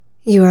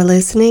You are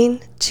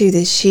listening to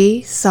the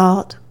She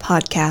Salt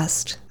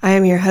podcast. I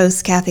am your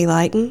host, Kathy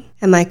Lighton,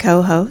 and my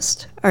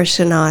co-hosts are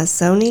Shanaz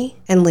Soni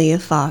and Leah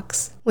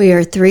Fox. We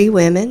are three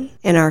women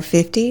in our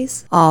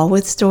 50s, all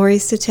with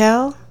stories to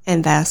tell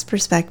and vast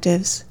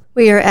perspectives.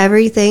 We are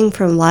everything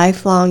from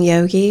lifelong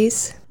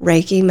yogis,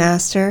 Reiki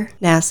master,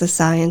 NASA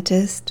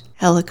scientist,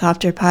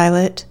 helicopter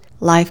pilot,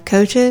 life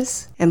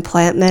coaches, and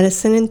plant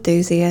medicine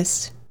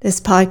enthusiasts. This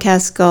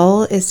podcast's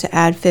goal is to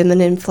add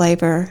feminine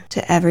flavor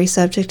to every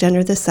subject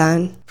under the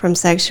sun, from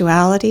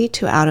sexuality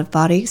to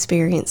out-of-body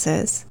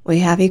experiences. We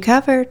have you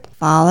covered.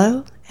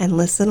 Follow and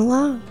listen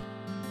along.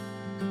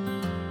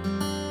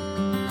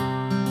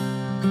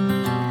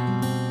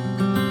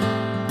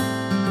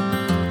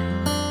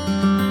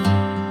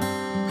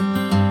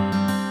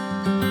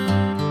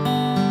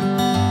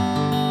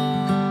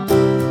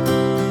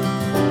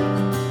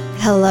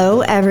 Hello,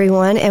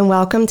 everyone, and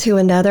welcome to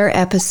another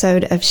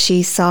episode of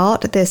She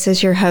Salt. This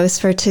is your host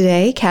for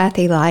today,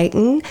 Kathy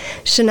Lighton.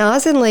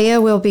 Shanaz and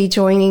Leah will be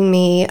joining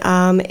me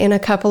in a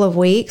couple of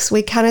weeks.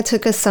 We kind of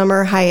took a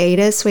summer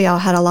hiatus. We all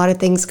had a lot of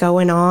things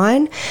going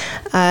on.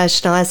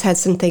 Shanaz had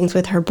some things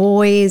with her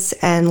boys,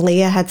 and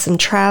Leah had some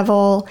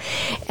travel,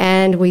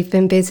 and we've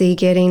been busy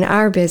getting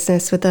our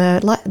business with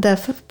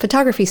the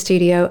photography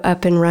studio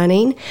up and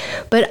running.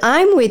 But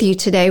I'm with you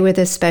today with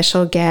a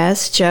special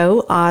guest,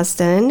 Joe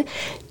Osden.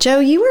 Joe,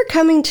 you were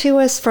coming to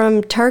us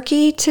from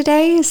Turkey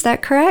today, is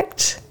that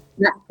correct?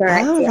 That's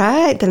correct. All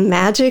right, the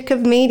magic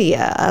of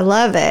media. I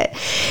love it.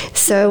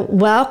 So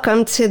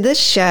welcome to the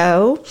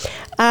show.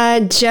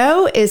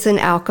 Joe is an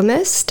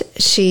alchemist.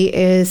 She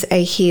is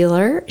a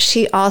healer.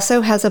 She also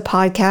has a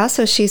podcast,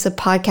 so she's a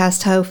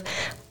podcast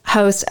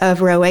host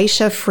of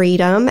Roatia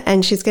Freedom,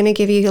 and she's going to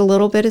give you a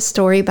little bit of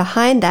story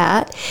behind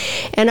that.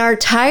 And our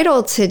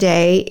title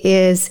today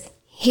is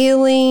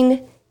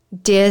Healing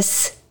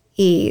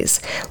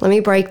Dis-ease. Let me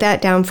break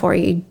that down for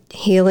you.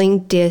 Healing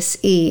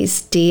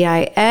dis-ease,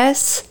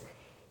 D-I-S,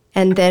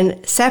 and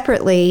then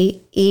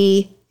separately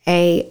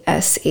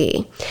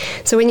E-A-S-E.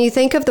 So when you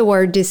think of the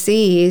word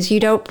disease, you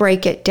don't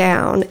break it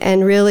down,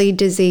 and really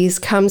disease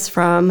comes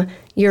from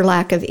your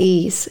lack of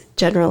ease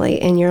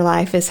generally in your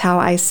life is how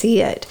I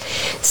see it.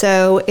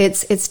 So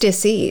it's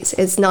dis-ease.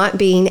 It's not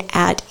being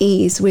at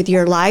ease with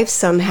your life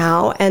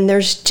somehow, and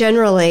there's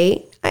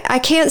generally, I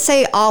can't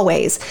say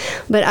always,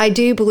 but I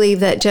do believe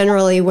that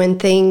generally when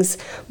things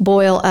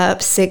boil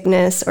up,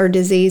 sickness or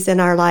disease in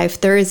our life,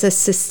 there is a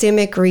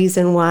systemic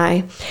reason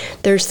why.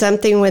 There's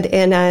something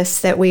within us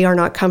that we are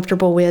not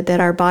comfortable with, that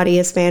our body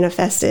has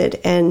manifested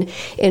and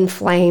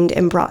inflamed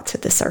and brought to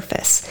the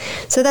surface.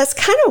 So that's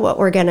kind of what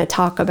we're going to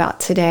talk about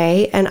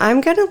today. And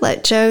I'm going to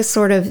let Jo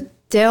sort of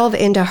delve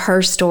into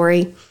her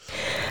story.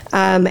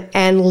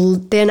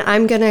 And then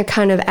I'm going to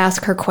kind of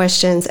ask her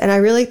questions. And I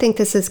really think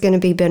this is going to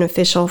be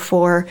beneficial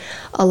for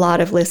a lot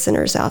of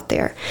listeners out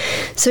there.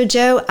 So,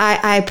 Jo,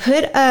 I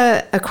put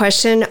a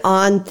question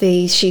on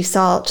the She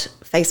Salt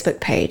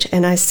Facebook page,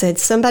 and I said,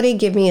 somebody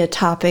give me a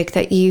topic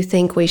that you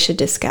think we should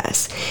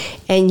discuss.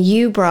 And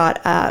you brought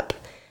up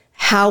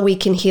how we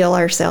can heal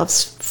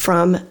ourselves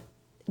from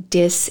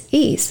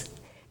dis-ease.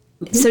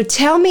 So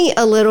tell me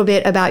a little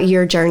bit about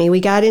your journey. We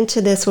got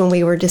into this when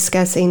we were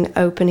discussing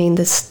opening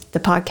the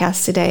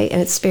podcast today, and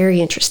it's very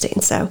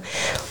interesting. So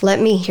let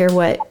me hear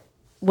what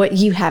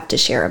you have to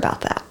share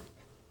about that.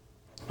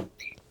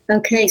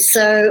 Okay,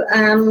 so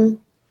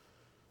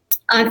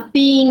I've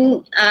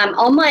been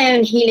on my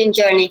own healing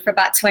journey for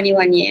about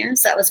 21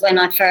 years. That was when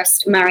I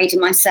first married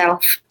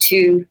myself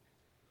to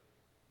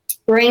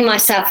bring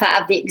myself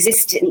out of the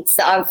existence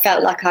that I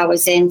felt like I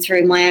was in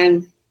through my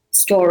own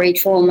story,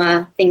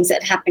 trauma, things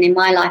that happened in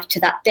my life to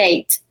that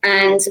date.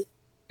 And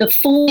the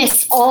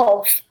fullness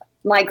of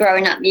my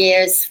growing up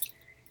years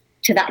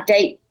to that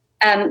date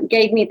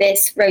gave me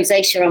this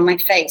rosacea on my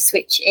face,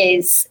 which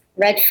is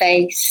red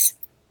face.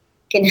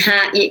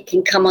 It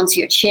can come onto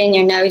your chin,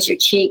 your nose, your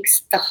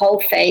cheeks, the whole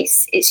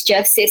face. It's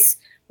just this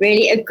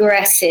really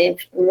aggressive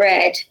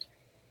red.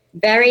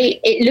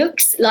 It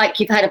looks like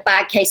you've had a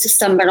bad case of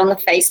sunburn on the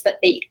face, but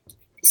the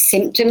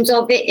symptoms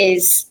of it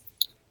is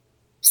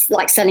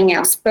like something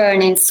else,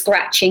 burning,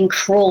 scratching,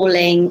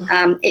 crawling.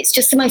 It's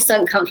just the most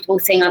uncomfortable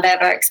thing I've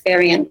ever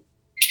experienced.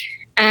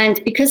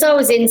 And because I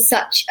was in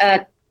such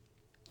at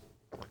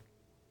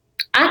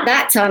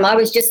that time, I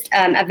was just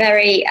a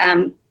very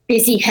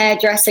busy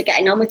hairdresser,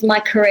 getting on with my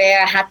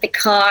career, had the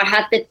car,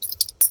 had the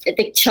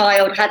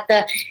child, had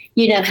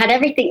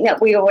everything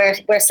that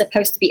we're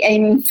supposed to be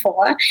aiming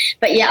for.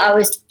 But yeah, I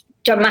was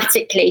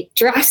drastically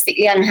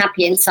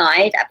unhappy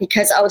inside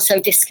because I was so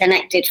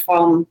disconnected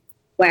from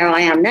where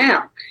I am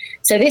now.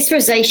 So this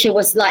rosacea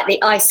was like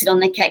the icing on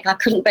the cake. I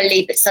couldn't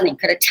believe that something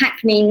could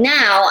attack me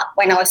now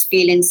when I was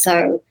feeling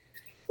so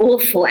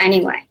awful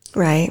anyway.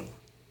 Right.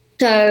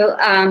 So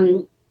I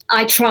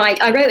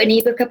wrote an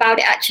ebook about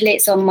it. Actually,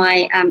 it's on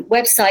my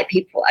website.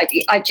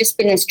 I've just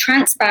been as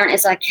transparent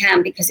as I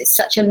can because it's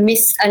such a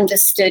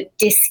misunderstood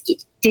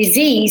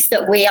disease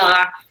that we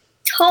are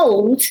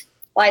told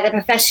by the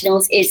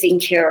professionals is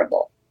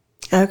incurable.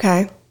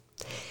 Okay.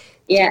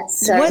 Yeah.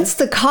 So what's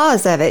the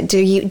cause of it?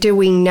 Do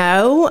we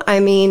know? I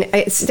mean,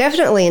 it's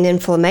definitely an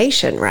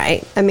inflammation,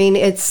 right? I mean,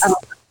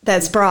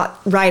 that's brought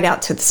right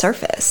out to the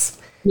surface.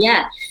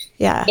 Yeah.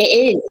 Yeah.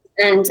 It is.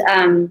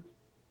 And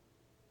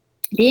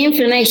the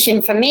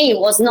inflammation for me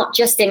was not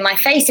just in my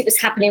face, it was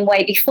happening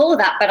way before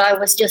that, but I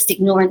was just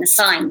ignoring the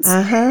signs.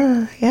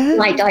 Yeah.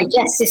 My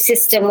digestive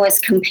system was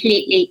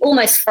completely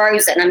almost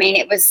frozen. I mean,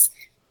 it was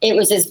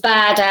as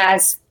bad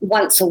as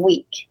once a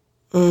week.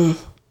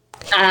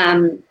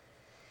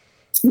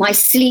 My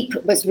sleep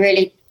was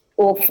really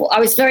awful. I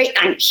was very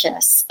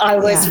anxious. I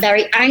was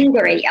very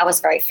angry. I was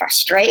very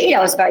frustrated.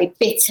 I was very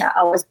bitter.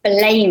 I was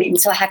blaming.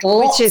 So I had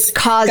lots. Which just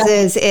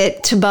causes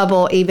it to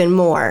bubble even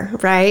more,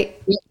 right?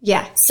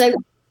 Yeah. So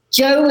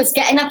Jo was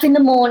getting up in the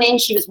morning.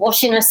 She was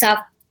washing herself,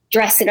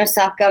 dressing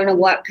herself, going to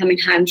work, coming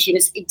home. She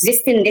was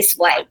existing this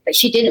way, but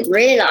she didn't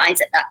realize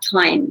at that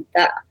time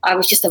that I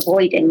was just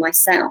avoiding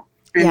myself.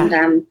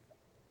 And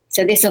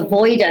so this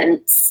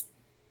avoidance,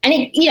 and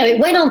it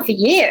went on for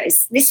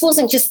years. This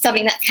wasn't just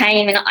something that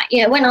came, and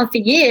it went on for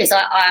years.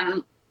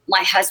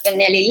 My husband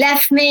nearly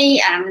left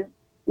me.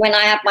 When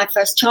I had my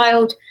first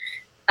child,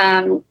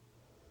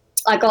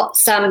 I got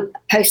some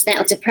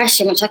postnatal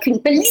depression, which I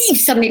couldn't believe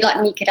somebody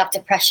like me could have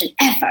depression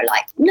ever.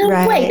 Like, no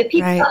way. The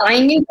people that I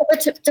knew that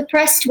were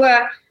depressed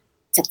were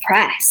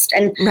depressed,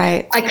 and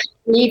I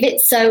couldn't believe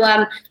it. So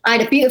I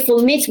had a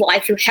beautiful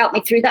midwife who helped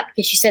me through that,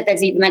 because she said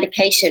there's either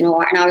medication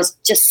and I was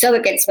just so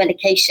against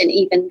medication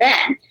even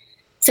then.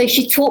 So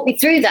she taught me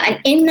through that. And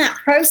in that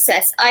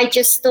process, I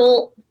just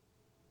thought,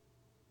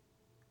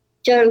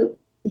 Jo,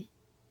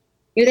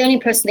 you're the only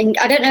person.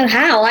 I don't know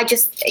how.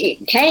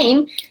 It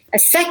came. A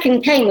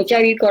second came with, Jo,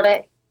 you're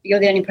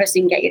the only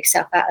person who can get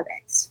yourself out of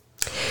this.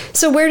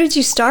 So where did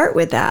you start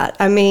with that?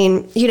 I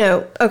mean,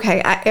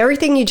 okay,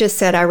 everything you just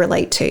said, I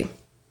relate to.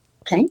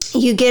 Okay.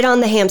 You get on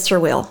the hamster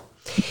wheel.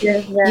 Yeah.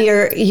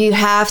 You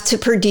have to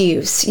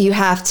produce. You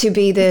have to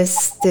be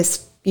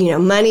this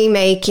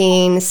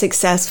money-making,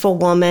 successful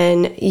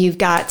woman. You've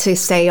got to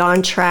stay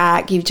on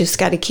track. You've just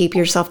got to keep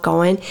yourself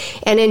going.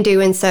 And in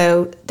doing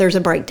so, there's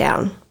a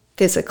breakdown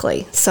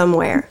physically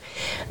somewhere,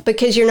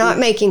 because you're not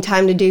making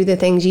time to do the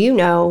things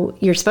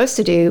you're supposed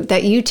to do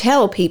that you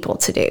tell people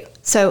to do.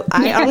 So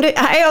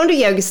I owned a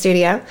yoga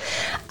studio.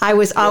 I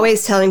was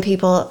always telling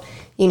people,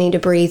 you need to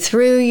breathe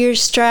through your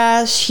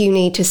stress. You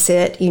need to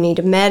sit. You need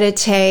to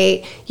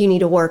meditate. You need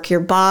to work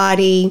your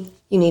body.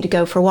 You need to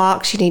go for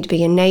walks. You need to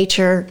be in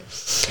nature.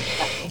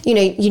 You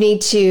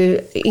need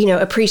to,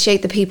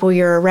 appreciate the people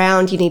you're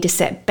around. You need to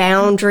set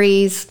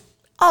boundaries,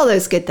 all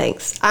those good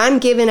things. I'm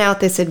giving out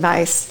this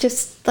advice,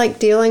 just like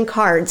dealing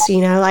cards,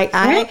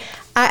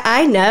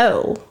 I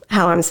know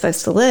how I'm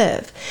supposed to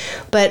live.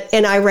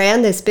 And I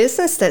ran this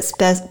business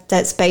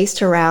that's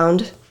based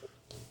around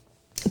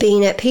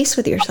being at peace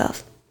with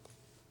yourself.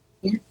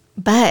 Yeah.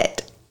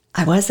 But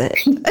I wasn't.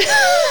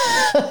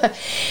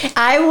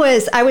 I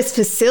was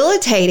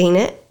facilitating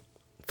it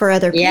for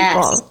other people.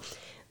 Yes.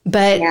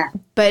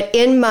 But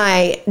in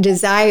my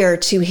desire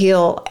to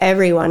heal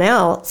everyone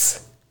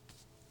else,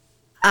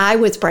 I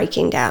was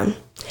breaking down.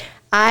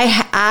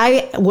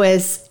 I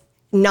was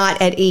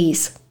not at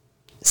ease.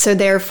 So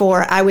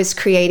therefore I was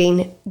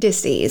creating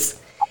dis-ease.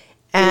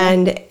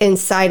 And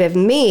inside of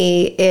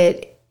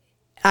me,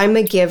 I'm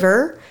a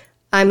giver,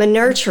 I'm a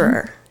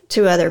nurturer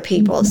to other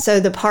people. So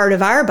the part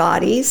of our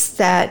bodies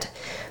that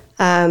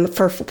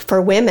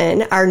for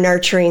women, our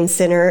nurturing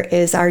center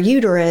is our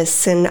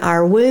uterus and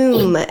our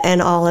womb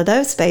and all of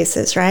those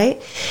spaces, right?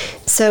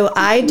 So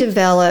I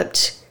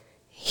developed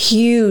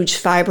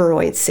huge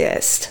fibroid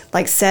cyst,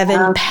 like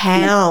 7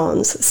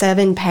 pounds.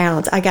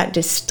 I got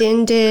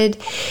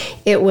distended.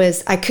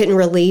 I couldn't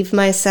relieve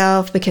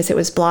myself because it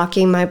was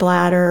blocking my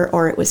bladder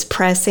or it was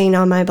pressing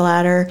on my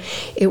bladder.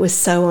 It was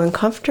so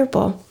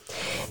uncomfortable.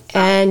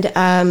 And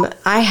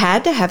I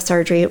had to have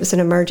surgery. It was an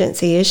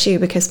emergency issue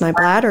because my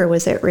bladder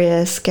was at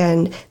risk,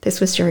 and this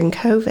was during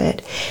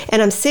COVID.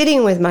 And I'm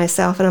sitting with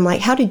myself and I'm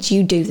like, how did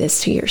you do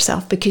this to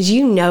yourself? Because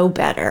you know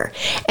better.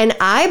 And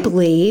I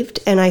believed,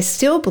 and I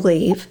still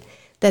believe,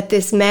 that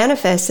this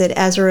manifested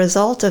as a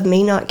result of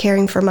me not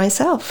caring for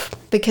myself.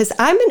 Because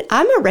I'm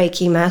a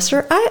Reiki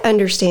master. I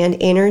understand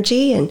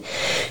energy and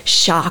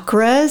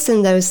chakras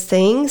and those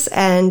things.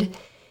 And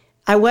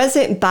I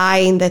wasn't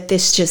buying that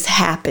this just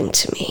happened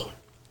to me.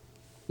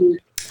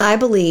 I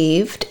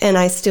believed, and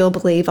I still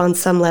believe on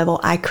some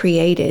level, I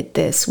created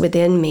this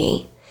within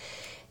me.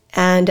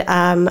 And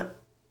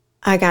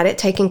I got it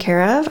taken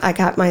care of. I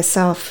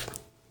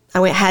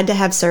had to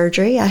have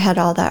surgery. I had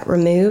all that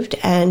removed.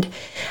 And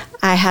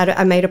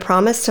I made a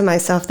promise to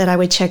myself that I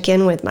would check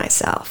in with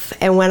myself.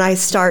 And when I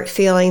start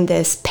feeling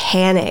this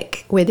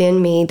panic within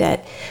me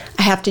that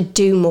I have to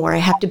do more, I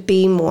have to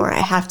be more, I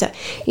have to,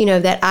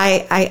 that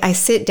I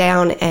sit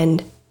down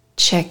and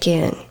check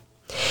in.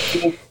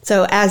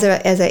 So as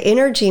an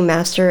energy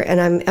master,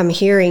 and I'm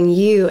hearing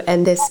you,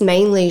 and this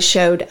mainly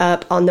showed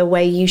up on the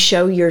way you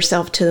show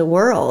yourself to the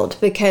world,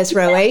 because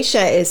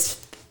rosacea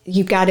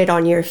you've got it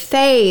on your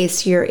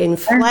face, you're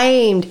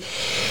inflamed.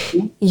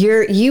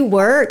 You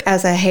work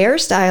as a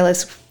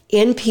hairstylist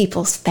in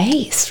people's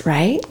face,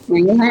 right?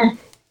 Yeah.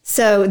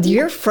 So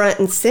you're front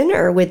and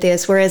center with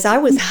this, whereas I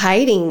was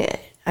hiding it.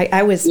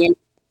 I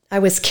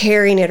was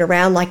carrying it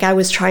around like I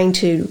was trying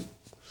to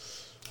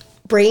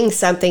bring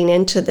something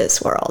into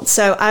this world.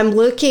 So I'm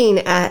listening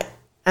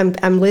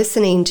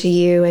to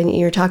you, and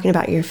you're talking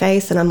about your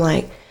face, and I'm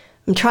like,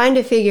 I'm trying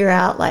to figure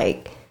out,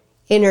 like,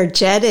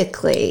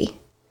 energetically,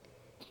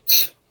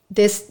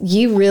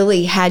 you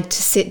really had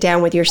to sit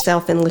down with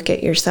yourself and look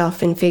at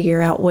yourself and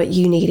figure out what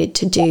you needed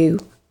to do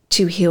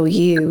to heal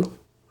you,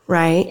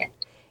 right? Yeah.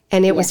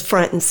 And it was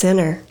front and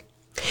center.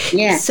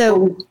 Yeah.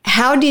 So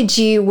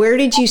where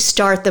did you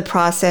start the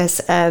process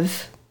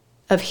of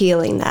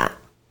healing that?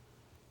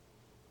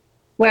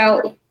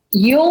 Well,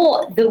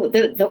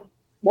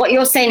 what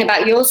you're saying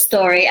about your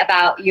story,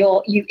 about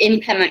you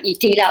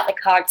deal out the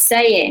card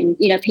saying,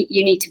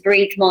 you need to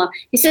breathe more.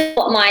 This is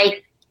what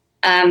my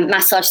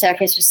massage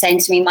therapist was saying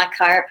to me, my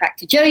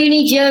chiropractor. Jo, you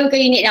need yoga.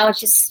 And I was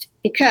just,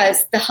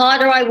 because the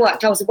harder I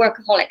worked, I was a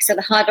workaholic. So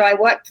the harder I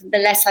worked, the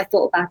less I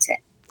thought about it.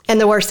 And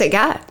the worse it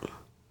got.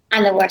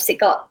 And the worse it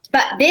got.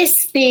 But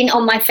this being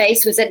on my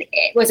face was a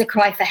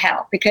cry for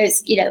help,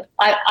 because,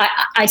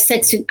 I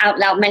said out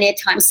loud many a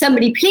time,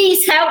 somebody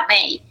please help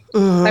me.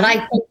 Mm-hmm. But I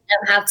didn't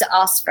know how to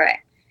ask for it.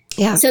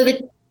 Yeah. So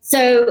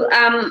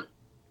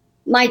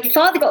my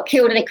father got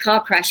killed in a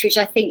car crash, which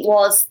I think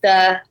was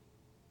the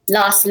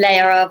last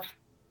layer of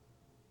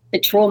the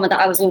trauma that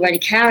I was already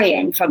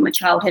carrying from my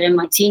childhood and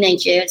my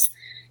teenage years.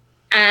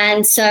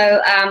 And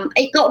so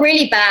it got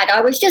really bad.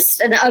 I was just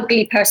an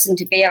ugly person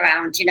to be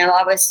around.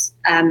 I was,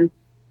 and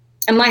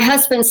my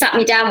husband sat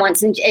me down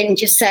once and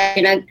just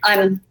said,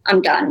 I'm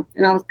done.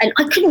 And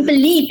I couldn't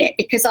believe it,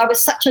 because I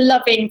was such a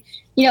loving,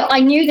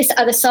 I knew this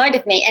other side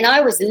of me, and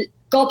I was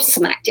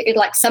gobsmacked. It was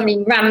like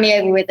somebody ran me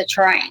over with a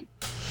train.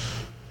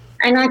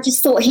 And I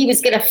just thought he was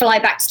going to fly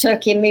back to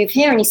Turkey and move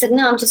here. And he said,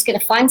 no, I'm just going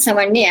to find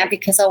somewhere near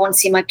because I want to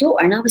see my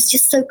daughter. And I was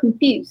just so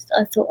confused.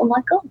 I thought, oh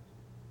my God.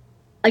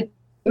 I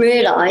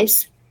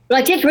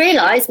did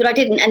realize, but I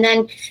didn't. And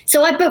then,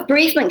 so I booked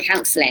bereavement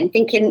counseling,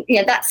 thinking,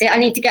 that's it. I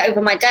need to get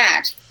over my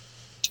dad.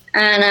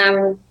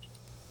 And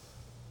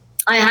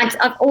I've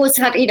always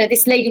had,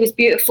 this lady was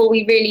beautiful.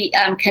 We really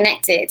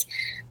connected.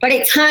 But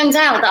it turns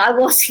out that I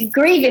was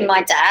grieving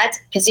my dad,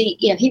 because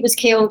he was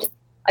killed.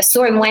 I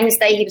saw him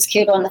Wednesday. He was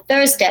killed on the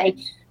Thursday.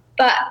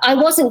 But I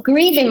wasn't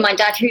grieving my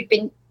dad, who'd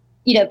been,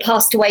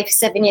 passed away for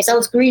 7 years. I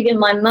was grieving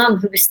my mum,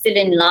 who was still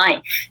in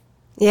life.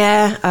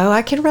 Yeah. Oh,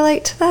 I can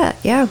relate to that.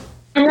 Yeah.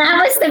 And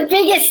that was the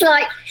biggest,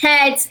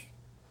 head,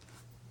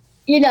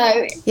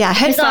 Yeah,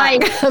 head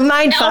fuck,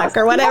 mind fuck,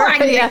 or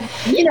whatever. Yeah.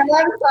 I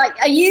was like,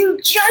 are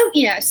you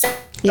joking? So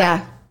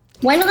yeah.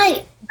 When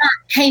that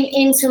came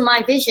into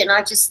my vision,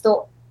 I just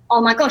thought,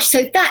 oh my gosh.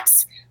 So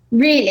that's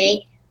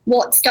really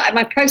what started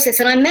my process.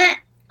 And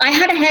I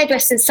had a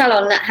hairdressing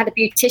salon that had a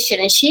beautician,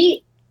 and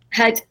she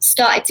had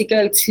started to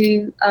go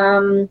to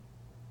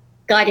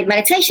guided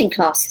meditation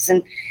classes.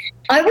 And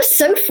I was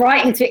so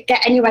frightened to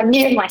get anywhere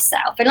near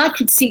myself. And I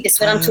could see this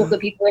when I'm talking to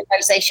people with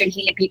rosacea and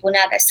healing people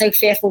now. They're so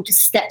fearful to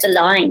step the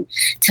line,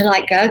 to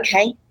go,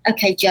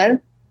 okay, Jo.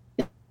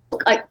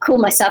 I call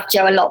myself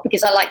Jo a lot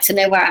because I like to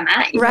know where I'm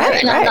at.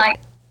 Right. I'm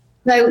like,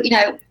 so,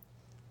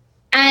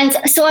 and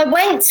so I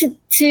went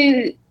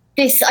to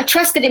this, I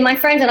trusted in my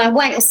friend, and I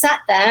went and sat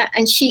there,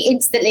 and she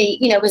instantly,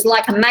 was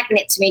like a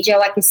magnet to me.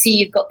 Jo, I can see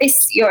you've got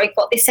this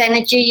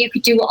energy, you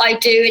could do what I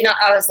do. And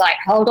I was like,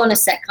 hold on a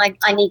sec,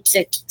 I need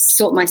to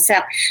sort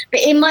myself. But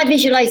in my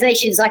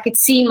visualizations, I could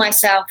see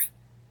myself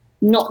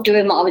not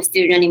doing what I was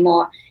doing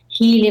anymore,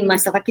 healing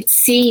myself. I could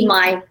see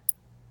my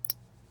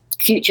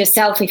future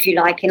self, if you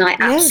like, and I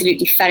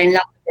absolutely fell in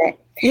love with it.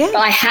 Yeah. But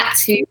I had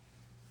to,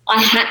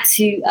 I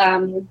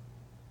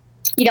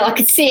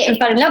could see it and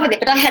fell in love with it,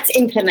 but I had to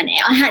implement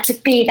it. I had to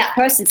be that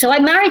person. So I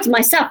married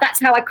myself.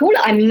 That's how I call it.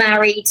 I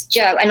married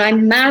Jo, and I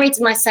married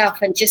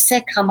myself and just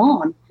said, come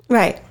on.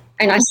 Right.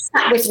 And I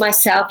sat with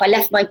myself. I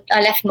left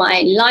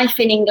my life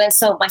in England,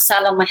 sold my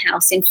salon, my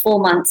house in 4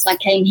 months. I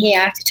came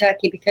here to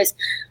Turkey because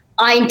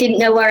I didn't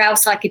know where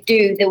else I could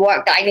do the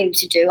work that I needed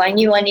to do. I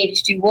knew I needed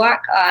to do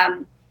work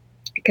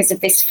because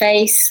of this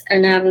face.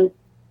 And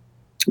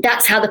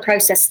that's how the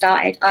process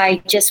started.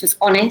 I just was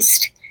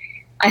honest.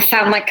 I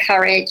found my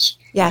courage.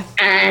 Yeah.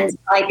 And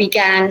I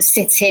began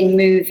sitting,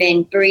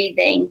 moving,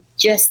 breathing,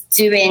 just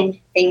doing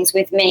things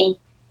with me,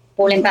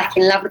 falling back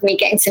in love with me,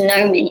 getting to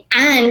know me,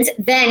 and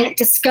then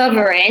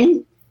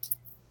discovering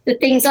the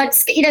things so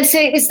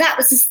that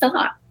was the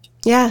start.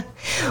 Yeah.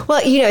 Well,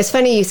 it's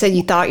funny you said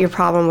you thought your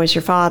problem was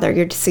your father,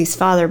 your deceased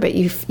father, but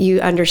you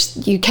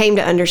came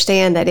to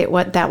understand that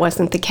that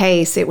wasn't the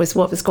case. It was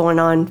what was going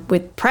on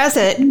with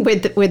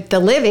the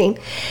living.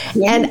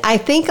 Yeah. And I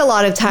think a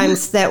lot of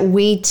times that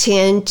we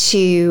tend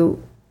to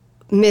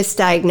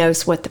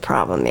misdiagnose what the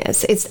problem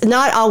is. It's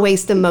not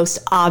always the most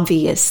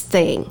obvious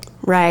thing,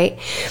 right?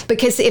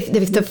 Because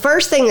if the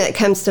first thing that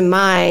comes to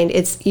mind,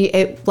 it's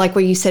like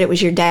where you said it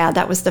was your dad,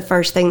 that was the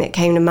first thing that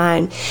came to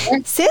mind.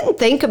 Sit and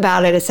think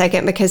about it a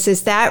second, because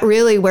is that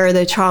really where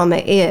the trauma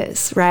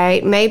is,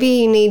 right? Maybe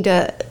you need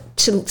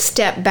to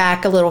step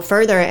back a little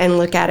further and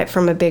look at it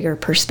from a bigger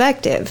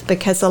perspective,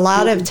 because a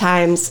lot of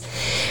times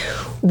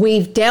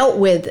we've dealt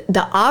with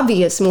the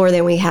obvious more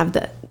than we have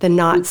the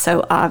not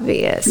so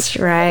obvious,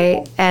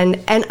 right?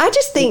 And I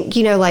just think,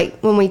 like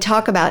when we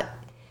talk about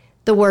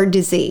the word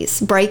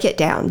disease, break it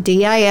down.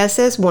 DIS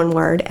as one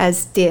word,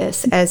 as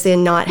dis, as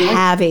in not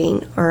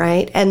having, all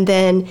right? And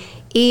then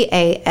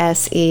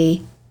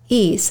EASE,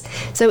 ease.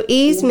 So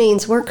ease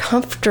means we're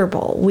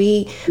comfortable.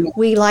 We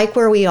like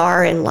where we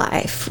are in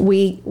life.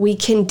 We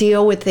can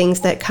deal with things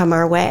that come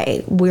our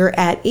way. We're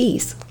at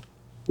ease.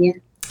 Yeah.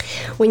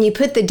 When you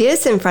put the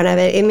dis in front of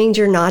it, it means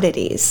you're not at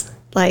ease.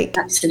 Like,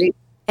 absolutely.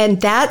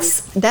 And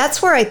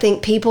that's where I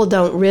think people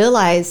don't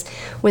realize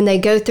when they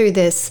go through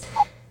this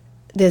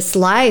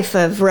life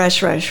of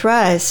rush,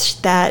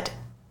 that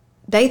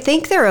they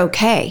think they're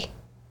okay.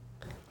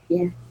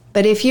 Yeah.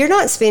 But if you're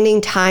not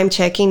spending time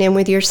checking in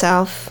with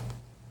yourself,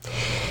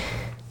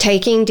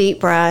 taking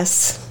deep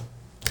breaths,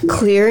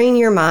 clearing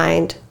your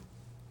mind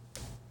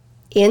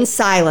in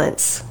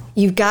silence,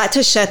 you've got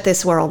to shut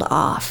this world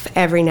off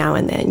every now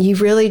and then.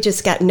 You've really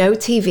just got no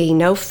TV,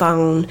 no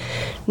phone,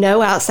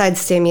 no outside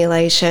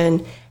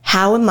stimulation.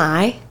 How am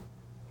I?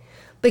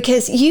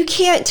 Because you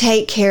can't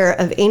take care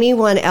of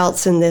anyone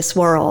else in this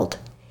world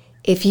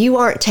if you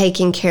aren't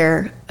taking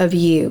care of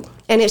you.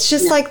 And it's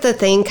just like the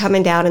thing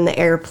coming down in the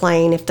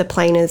airplane. If the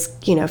plane is,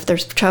 if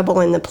there's trouble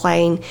in the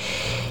plane,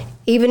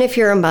 even if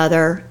you're a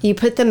mother, you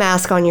put the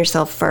mask on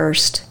yourself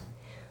first,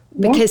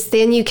 because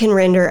then you can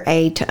render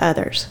aid to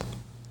others.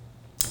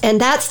 And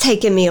that's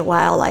taken me a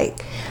while.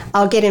 Like,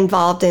 I'll get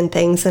involved in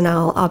things and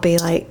I'll be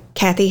like,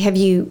 Kathy, have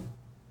you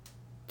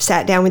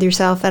sat down with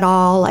yourself at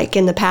all? Like,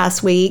 in the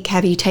past week,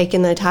 have you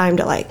taken the time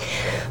to like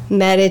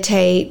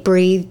meditate,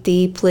 breathe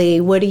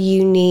deeply? What do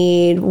you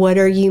need? What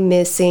are you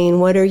missing?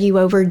 What are you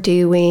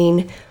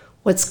overdoing?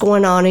 What's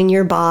going on in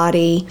your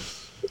body?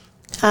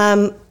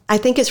 I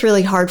think it's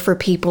really hard for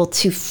people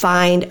to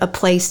find a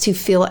place to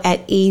feel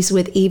at ease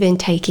with even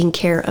taking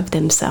care of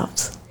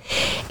themselves.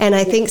 And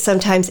I think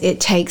sometimes it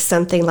takes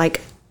something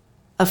like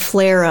a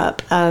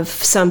flare-up of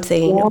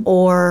something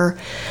or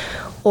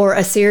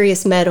a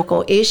serious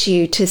medical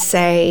issue to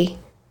say,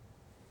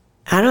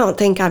 I don't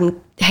think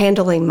I'm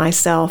handling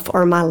myself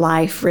or my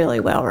life really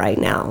well right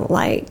now.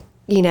 Like,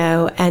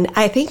 and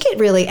I think it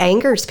really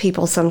angers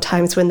people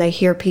sometimes when they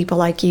hear people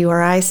like you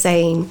or I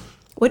saying,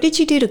 what did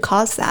you do to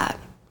cause that?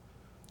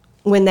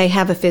 When they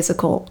have a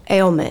physical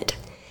ailment.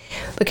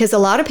 Because a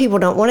lot of people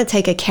don't want to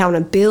take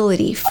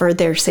accountability for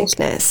their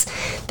sickness.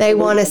 They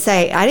want to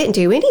say, I didn't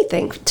do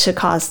anything to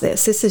cause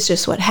this. This is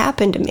just what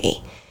happened to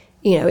me.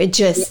 It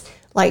just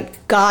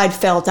like God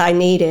felt I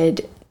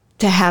needed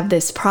to have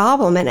this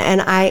problem.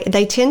 And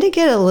they tend to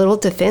get a little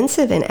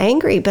defensive and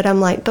angry, but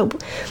I'm like,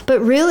 but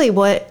really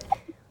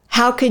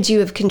how could you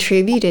have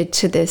contributed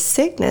to this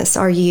sickness?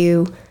 Are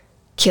you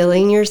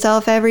killing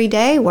yourself every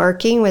day,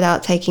 working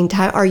without taking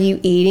time? Are you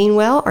eating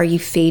well? Are you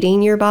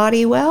feeding your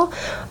body well?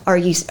 Are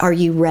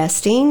you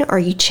resting? Are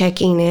you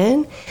checking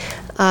in?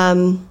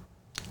 And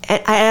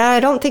I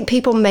don't think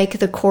people make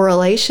the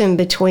correlation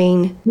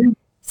between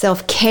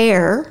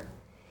self-care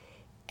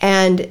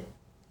and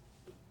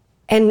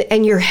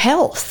your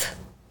health.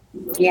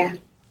 Yeah.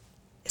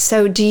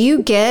 So do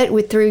you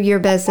get through your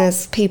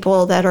business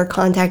people that are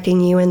contacting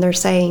you and they're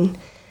saying,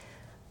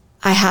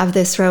 I have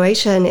this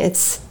rosacea and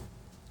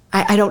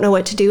I don't know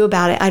what to do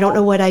about it. I don't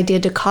know what I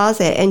did to cause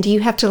it. And do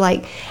you have to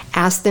like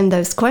ask them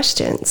those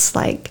questions?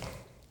 Like,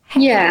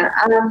 yeah.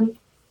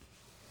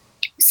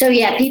 So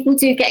people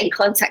do get in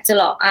contact a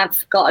lot.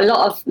 I've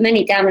got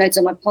many downloads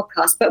on my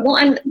podcast, but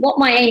what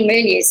my aim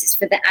really is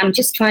for that. I'm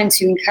just trying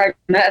to encourage,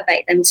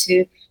 motivate them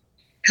to,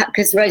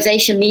 because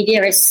rosacea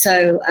media is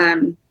so,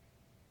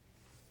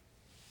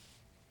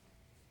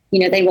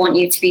 they want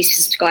you to be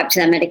subscribed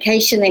to their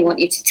medication. They want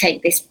you to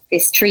take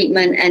this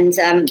treatment. And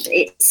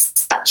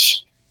it's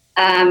such,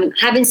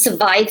 having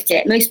survived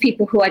it, most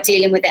people who are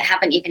dealing with it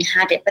haven't even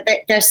had it, but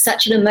there's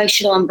such an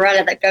emotional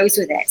umbrella that goes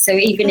with it. So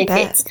even if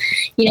it's,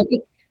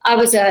 I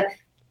was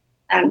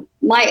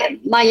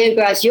my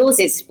yoga as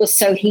yours was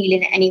so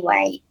healing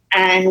anyway.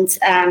 And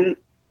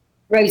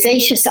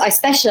rosacea, so I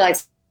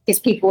specialize because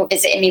people were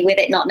visiting me with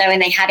it, not knowing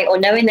they had it or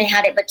knowing they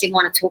had it, but didn't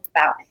want to talk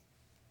about it.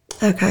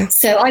 Okay.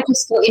 So I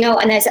just thought,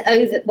 and there's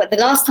the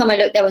last time I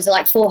looked, there was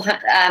like 4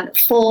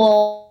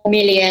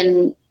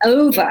 million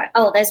over.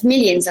 Oh, there's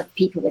millions of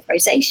people with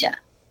rosacea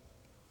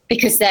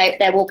because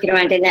they're walking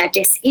around in their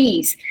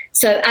dis-ease.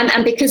 So,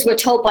 and because we're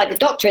told by the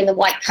doctor in the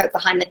white coat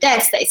behind the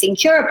desk that it's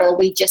incurable,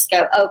 we just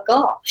go, oh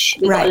gosh,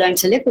 we've got to learn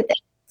to live with it.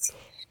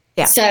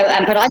 Yeah. So,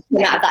 but I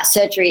came out of that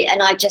surgery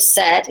and I just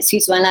said,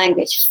 excuse my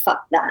language,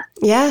 fuck that.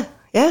 Yeah.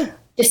 Yeah.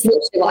 Just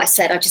literally what I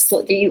said. I just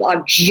thought, you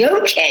are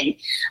joking.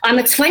 I'm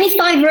a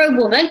 25-year-old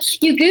woman.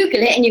 You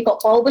Google it and you've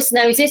got bulbous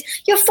noses.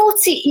 You're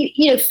 40,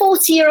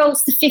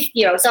 40-year-olds to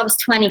 50-year-olds. I was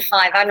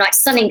 25. I'm like,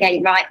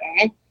 Sunningate right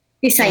there.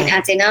 This ain't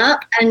adding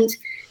up. And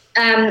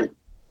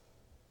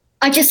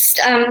I just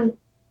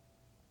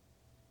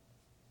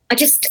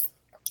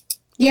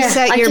you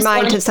set your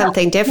mind to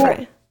something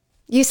different.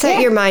 You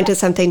set your mind to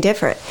something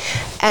different.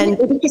 And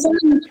because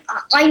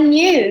I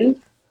knew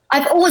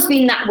I've always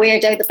been that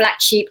weirdo, the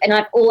black sheep, and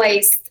I've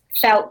always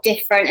felt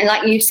different. And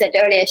like you said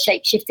earlier,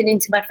 shape-shifting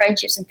into my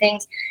friendships and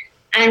things.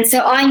 And so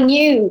I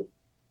knew,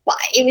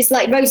 it was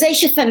like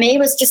rosacea for me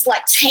was just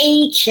like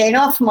taking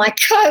off my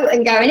coat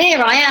and going,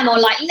 here I am, or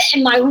like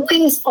letting my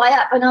wings fly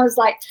up. And I was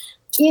like,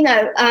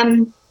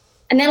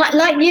 and then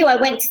like you, I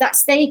went to that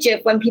stage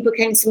of when people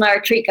came to my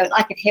retreat going,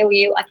 I could heal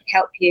you, I could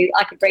help you,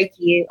 I could break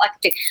you,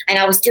 and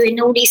I was doing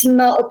all these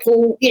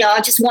multiple,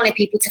 I just wanted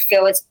people to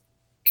feel as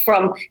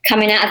from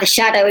coming out of the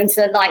shadow into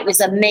the light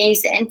was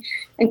amazing.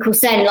 And of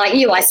course then, like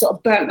you, I sort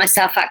of burnt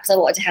myself out because I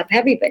wanted to help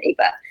everybody.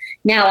 But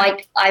now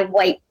I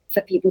wait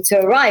for people to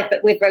arrive.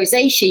 But with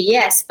rosacea,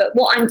 yes. But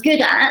what I'm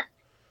good at,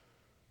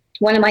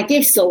 one of my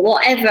gifts or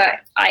whatever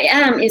I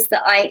am, is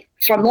that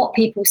from what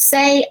people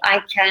say,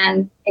 I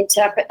can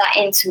interpret that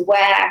into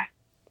where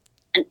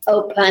and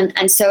open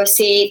and sow a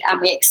seed,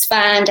 and we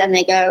expand, and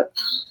they go,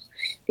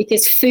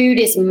 because food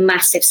is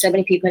massive. So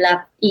many people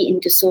have eating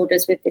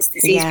disorders with this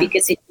disease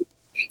because you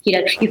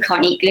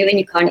can't eat gluten,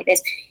 you can't eat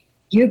this.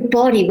 Your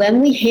body,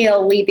 when we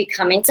heal, we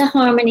become into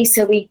harmony.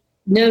 So we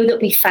know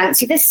that we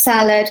fancy this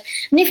salad.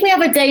 And if we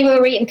have a day where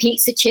we're eating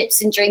pizza,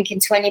 chips and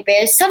drinking 20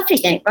 beers, something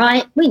ain't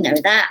right. We know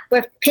that.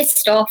 We're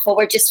pissed off or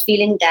we're just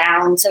feeling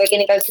down. So we're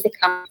going to go for the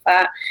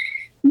comfort.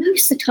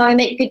 Most of the time,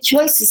 make good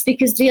choices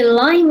because the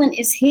alignment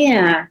is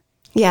here.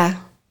 Yeah.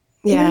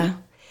 And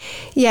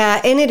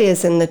it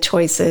is in the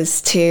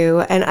choices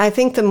too. And I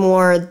think the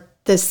more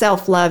the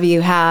self-love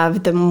you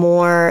have,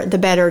 the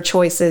better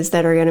choices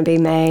that are going to be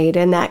made,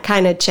 and that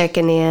kind of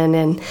checking in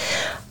and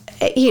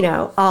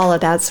all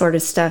of that sort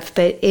of stuff.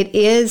 But it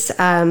is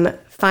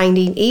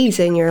finding ease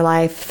in your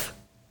life.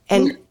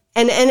 And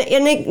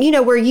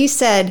where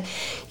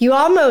you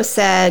almost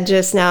said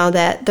just now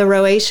that the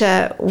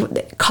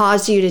rosacea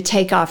caused you to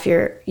take off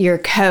your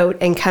coat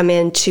and come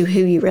into who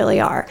you really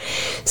are.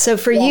 So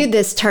for you,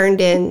 this turned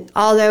in,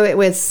 although it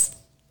was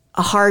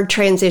a hard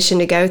transition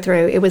to go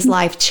through, it was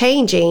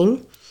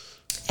life-changing,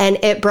 and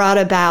it brought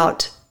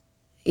about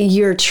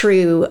your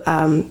true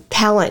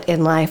talent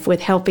in life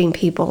with helping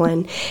people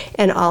and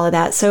all of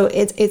that. So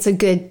it's a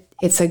good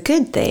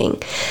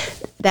thing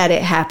that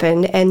it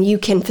happened, and you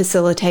can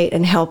facilitate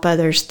and help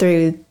others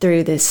through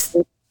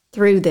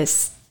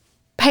this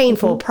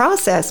painful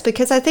process.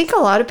 Because I think a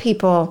lot of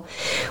people,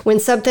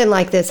 when something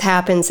like this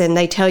happens and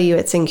they tell you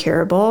it's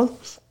incurable,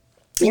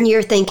 and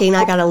you're thinking,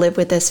 I got to live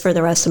with this for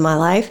the rest of my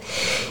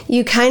life,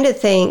 you kind of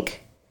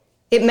think,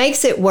 it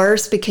makes it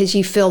worse because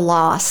you feel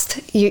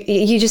lost.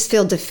 You just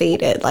feel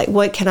defeated. Like,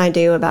 what can I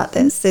do about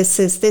this? This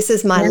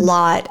is my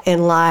lot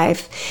in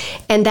life.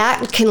 And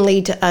that can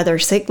lead to other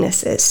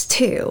sicknesses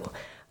too.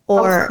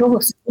 Or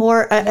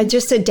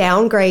just a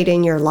downgrade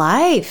in your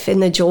life,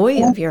 in the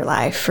joy of your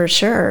life, for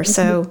sure.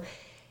 So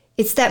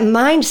it's that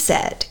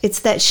mindset. It's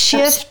that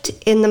shift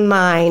in the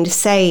mind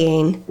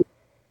saying,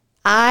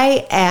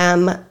 I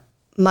am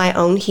my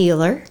own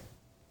healer.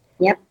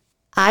 Yep.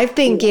 I've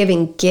been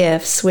given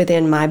gifts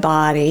within my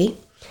body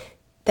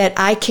that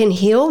I can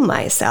heal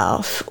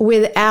myself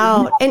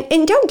without,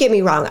 and don't get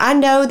me wrong, I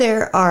know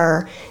there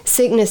are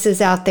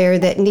sicknesses out there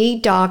that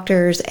need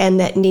doctors and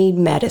that need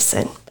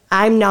medicine.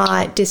 I'm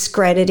not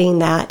discrediting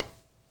that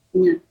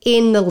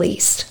in the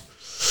least.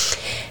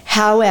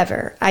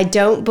 However, I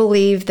don't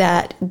believe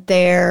that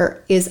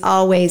there is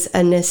always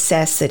a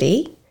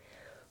necessity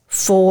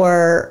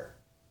for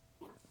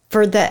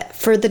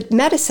the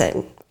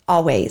medicine.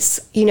 Always,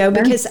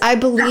 because I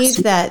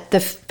believe that the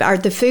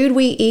food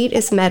we eat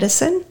is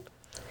medicine,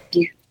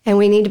 and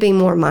we need to be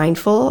more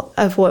mindful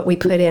of what we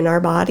put in our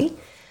body.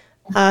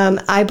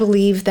 I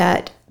believe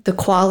that the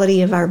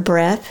quality of our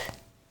breath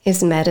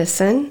is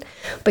medicine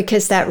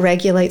because that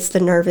regulates the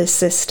nervous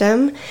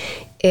system.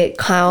 It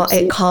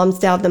calms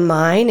down the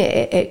mind.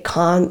 It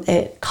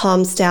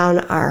calms down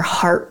our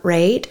heart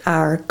rate,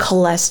 our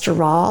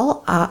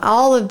cholesterol,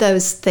 all of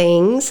those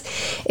things.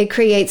 It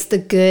creates the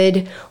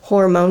good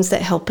hormones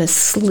that help us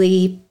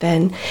sleep.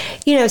 And,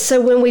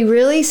 so when we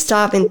really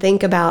stop and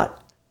think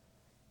about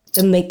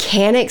the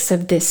mechanics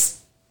of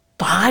this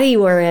body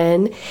we're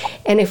in,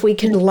 and if we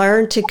can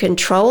learn to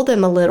control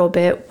them a little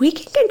bit, we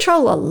can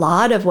control a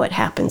lot of what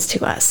happens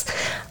to us.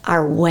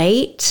 Our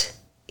weight,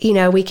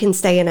 we can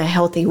stay in a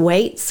healthy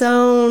weight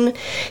zone,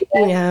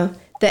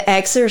 the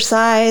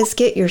exercise,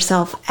 get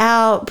yourself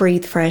out,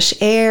 breathe fresh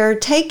air,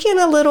 take in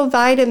a little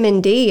vitamin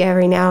D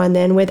every now and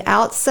then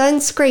without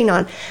sunscreen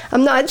on.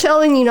 I'm not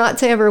telling you not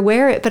to ever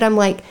wear it, but I'm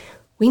like,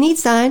 we need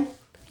sun.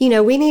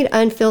 We need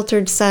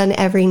unfiltered sun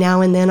every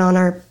now and then on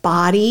our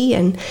body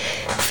and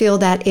feel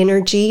that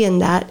energy and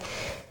that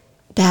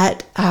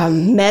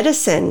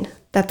medicine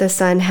that the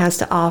sun has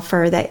to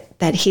offer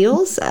that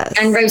heals us.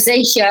 And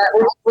rosacea,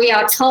 we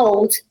are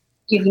told,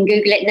 you can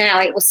Google it now,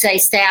 it will say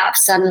stay out of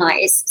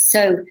sunlight.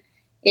 So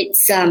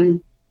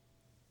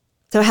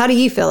how do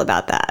you feel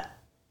about that?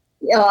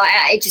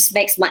 It just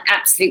makes my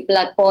absolute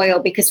blood boil,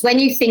 because when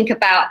you think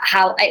about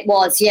how it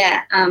was,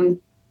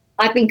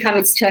 I've been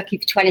coming to Turkey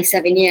for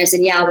 27 years,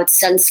 and with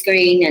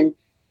sunscreen and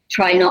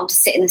try not to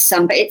sit in the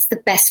sun, but it's the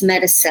best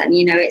medicine.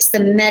 You know, it's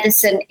the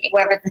medicine,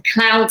 whether the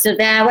clouds are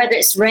there, whether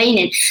it's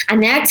raining,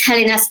 and they're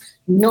telling us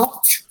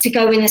not to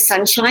go in the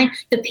sunshine.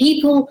 The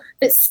people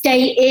that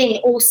stay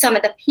in all summer,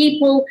 the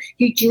people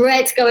who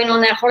dread going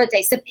on their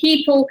holidays, the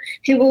people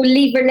who will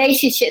leave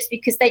relationships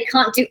because they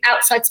can't do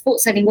outside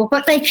sports anymore,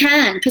 but they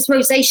can, because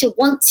rosacea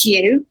wants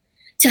you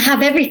to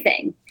have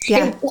everything.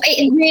 Yeah.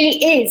 It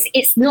really is.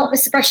 It's not the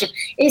suppression.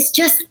 It's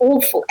just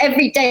awful.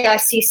 Every day I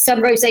see some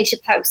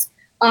rosacea posts.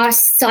 Our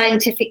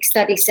scientific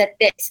study said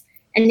this,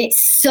 and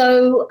it's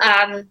so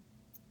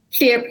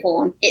fear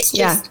porn. It's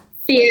just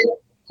fear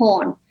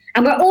porn.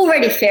 And we're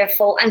already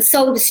fearful and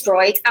soul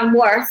destroyed and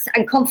worth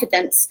and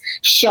confidence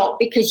shot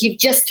because you've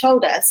just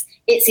told us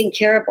it's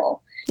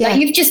incurable. Yeah. Like,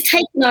 you've just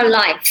taken our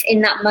life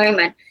in that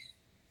moment.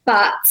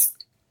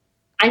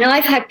 And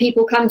I've had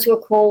people come to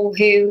a call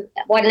who,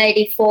 one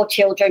lady, 4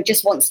 children,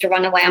 just wants to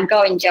run away. I'm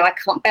going, Joe, I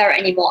can't bear it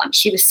anymore. And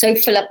she was so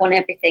full up on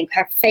everything.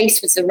 Her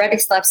face was the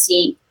reddest I've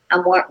seen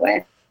and worked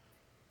with.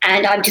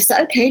 And I'm just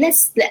like, okay,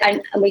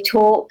 and we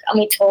talk,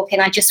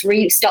 and I just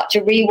start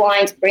to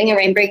rewind, bring her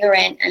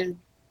in, and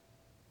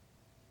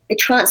the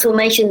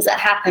transformations that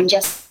happen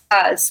just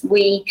as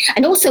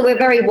and also we're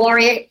very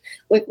warrior,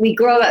 we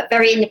grow up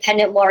very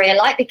independent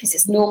warrior-like, because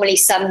it's normally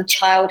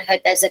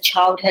there's a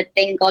childhood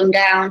thing gone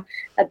down,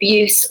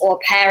 abuse or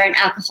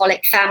parent,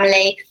 alcoholic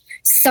family,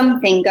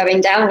 something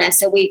going down there.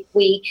 So we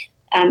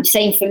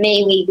same for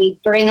me, we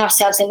bring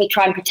ourselves in, we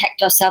try and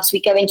protect ourselves.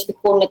 We go into the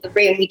corner of the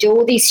room, we do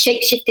all these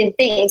shape-shifting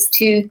things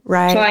to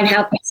try and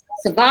help us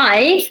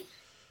survive.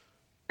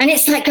 And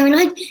it's like going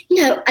on,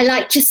 I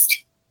like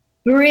just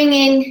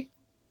bringing,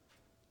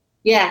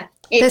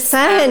 the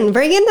sun,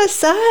 bring in the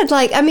sun.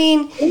 Like, I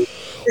mean, the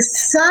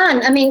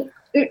sun. I mean,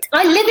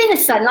 I live in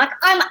the sun. Like,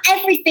 I'm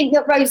everything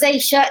that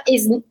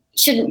rosacea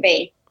shouldn't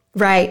be.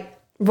 Right.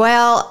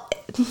 Well,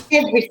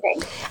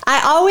 everything.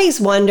 I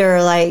always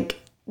wonder, like,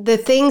 the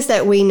things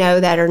that we know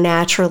that are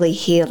naturally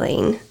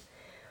healing,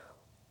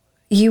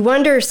 you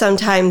wonder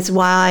sometimes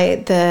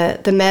why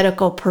the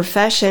medical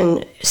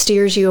profession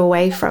steers you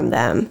away from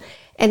them.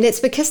 And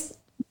it's because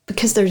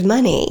there's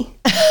money.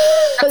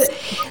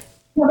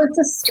 Well,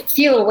 it's just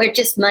fuel. We're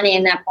just money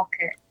in their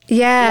pocket.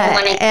 Yeah.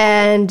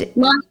 And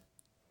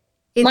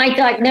my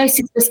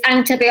diagnosis was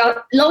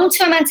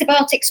long-term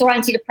antibiotics or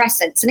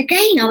antidepressants. And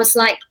again, I was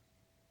like,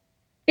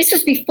 this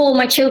was before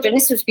my children.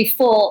 This was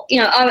before,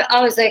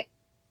 I was a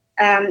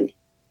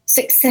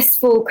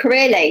successful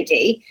career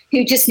lady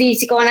who just needed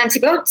to go on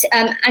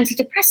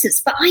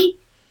antidepressants. But I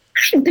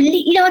couldn't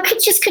believe,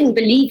 just couldn't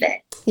believe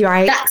it. You're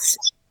right.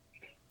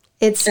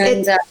 It's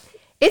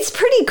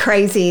pretty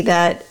crazy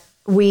that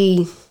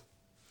we've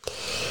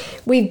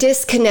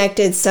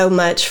disconnected so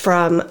much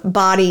from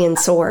body and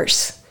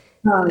source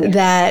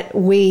that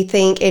we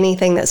think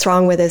anything that's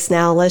wrong with us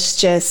now, let's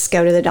just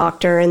go to the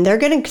doctor and they're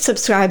going to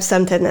prescribe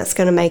something that's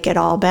going to make it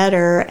all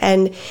better.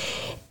 And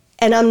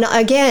I'm not,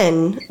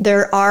 again,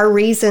 there are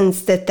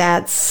reasons that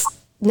that's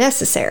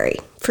necessary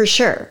for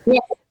sure. Yeah,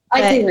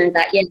 I do know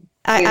that. Yeah.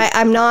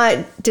 I'm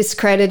not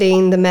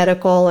discrediting the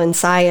medical and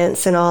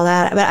science and all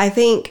that, but I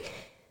think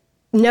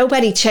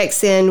nobody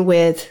checks in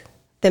with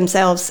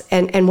themselves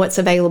and what's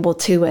available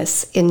to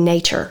us in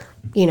nature.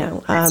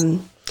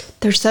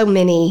 There's so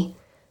many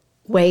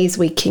ways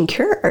we can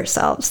cure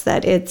ourselves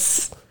that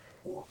it's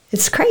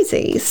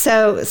crazy.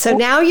 So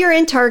now you're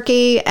in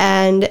Turkey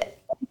and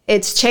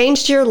it's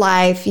changed your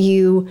life.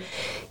 You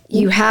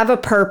have a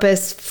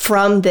purpose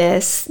from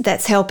this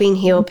that's helping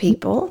heal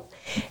people,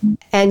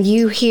 and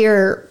you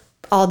hear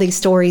all these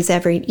stories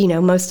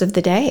most of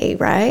the day,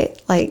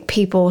 right? Like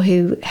people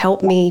who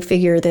helped me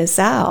figure this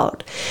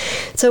out.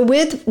 So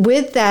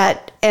with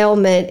that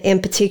ailment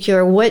in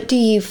particular, what do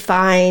you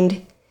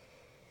find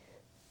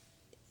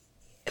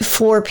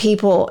for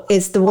people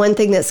is the one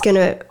thing that's going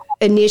to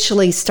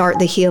initially start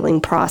the healing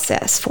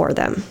process for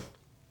them?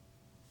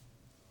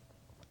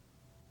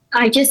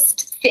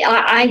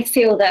 I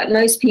feel that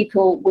most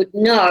people would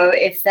know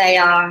if they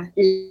are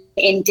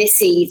in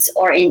dis-ease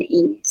or in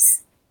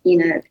ease,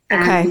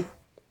 Okay.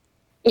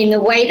 In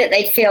the way that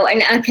they feel.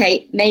 And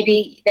okay,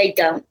 maybe they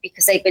don't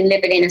because they've been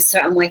living in a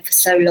certain way for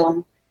so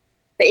long.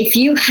 But if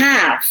your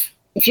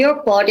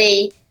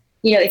body,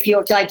 if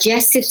your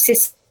digestive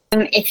system,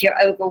 if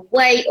you're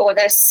overweight, or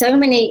there's so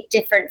many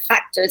different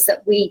factors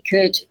that we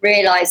could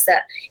realize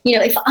that,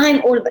 if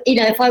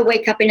if I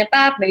wake up in a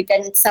bad mood,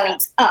 then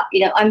something's up.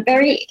 I'm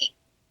very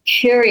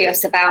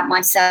curious about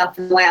myself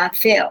and the way I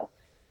feel.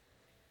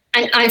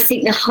 And I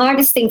think the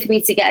hardest thing for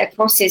me to get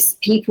across is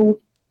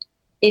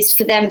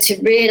for them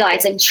to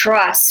realize and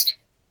trust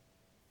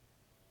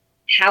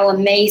how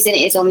amazing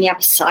it is on the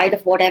other side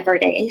of whatever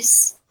it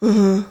is.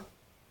 Mm-hmm.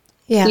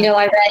 Yeah.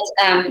 I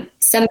read,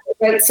 somebody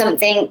wrote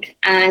something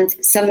and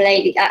some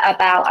lady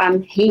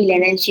about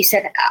healing, and she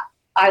said,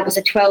 I was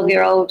a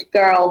 12-year-old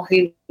girl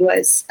who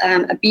was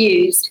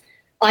abused.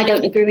 I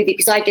don't agree with you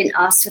because I didn't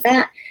ask for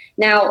that.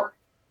 Now,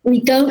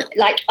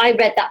 I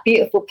read that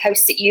beautiful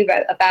post that you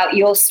wrote about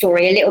your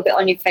story a little bit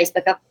on your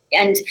Facebook,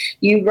 and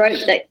you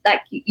wrote that,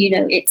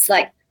 it's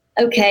like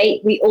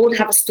okay, we all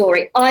have a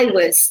story. I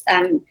was,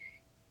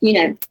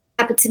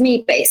 happened to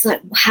me, but it's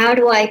like, how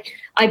do I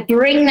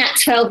bring that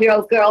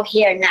 12-year-old girl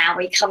here now?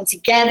 We come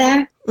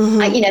together,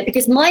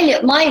 because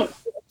my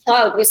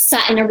child was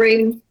sat in a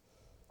room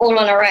all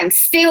on her own,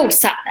 still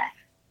sat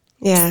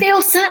there.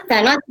 Still sat there,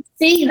 and I could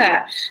see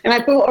her, and I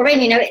brought her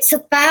in. It's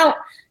about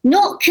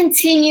not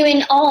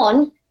continuing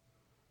on,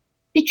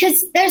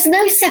 because there's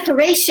no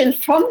separation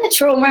from the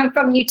trauma and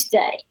from you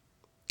today,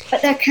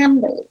 but there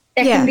can be.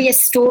 There can be a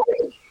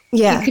story.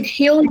 Yeah, you could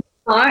heal your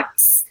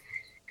hearts,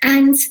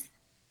 and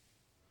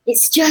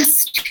it's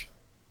just.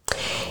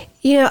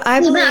 I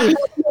believe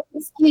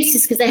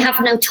excuses because they have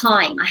no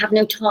time. I have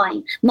no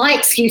time. My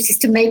excuse is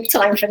to make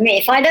time for me.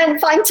 If I don't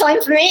find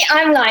time for me,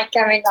 I'm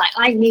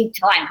I need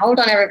time. Hold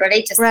on,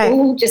 everybody.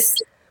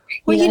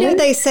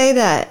 They say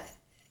that,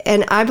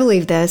 and I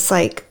believe this,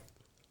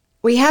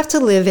 we have to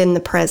live in the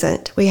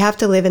present. We have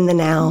to live in the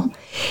now.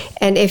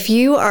 And if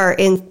you are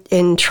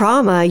in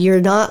trauma,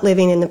 you're not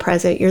living in the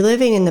present. You're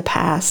living in the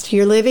past.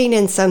 You're living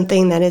in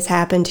something that has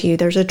happened to you.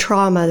 There's a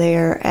trauma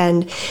there,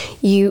 and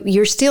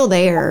you're still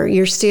there.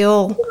 You're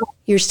still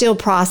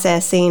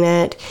processing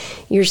it.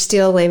 You're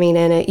still living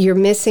in it. You're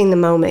missing the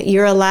moment.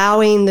 You're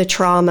allowing the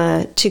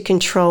trauma to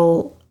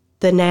control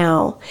the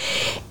now.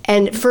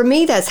 And for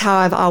me, that's how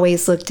I've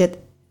always looked at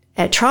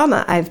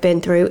trauma I've been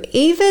through,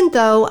 even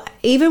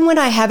when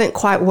I haven't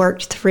quite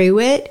worked through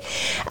it.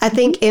 I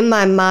think in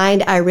my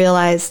mind, I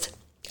realized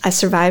I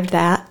survived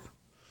that.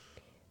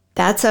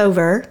 That's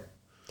over.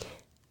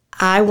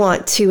 I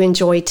want to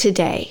enjoy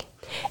today.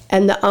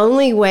 And the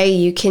only way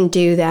you can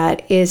do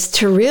that is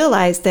to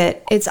realize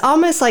that it's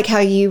almost like how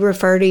you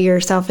refer to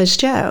yourself as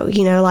Joe.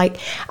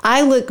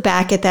 I look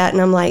back at that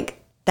and I'm like,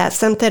 that's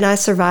something I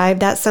survived.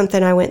 That's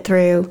something I went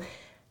through.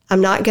 I'm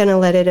not going to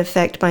let it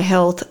affect my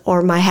health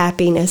or my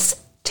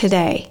happiness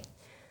today.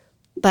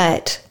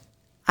 But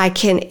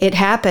it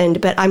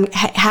happened, but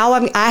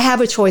I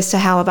have a choice to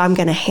how I'm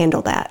going to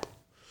handle that.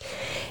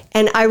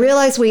 And I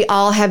realize we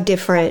all have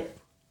different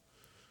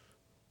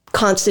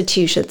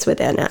constitutions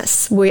within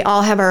us. We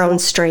all have our own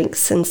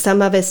strengths, and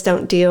some of us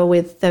don't deal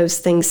with those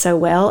things so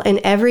well.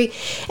 And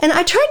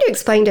I tried to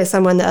explain to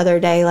someone the other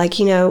day,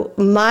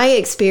 my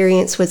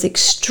experience was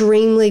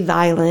extremely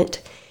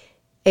violent,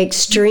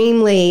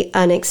 extremely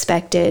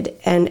unexpected,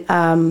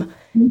 and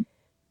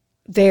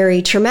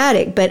very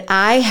traumatic. But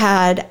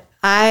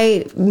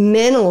I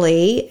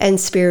mentally and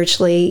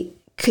spiritually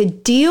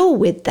could deal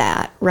with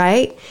that,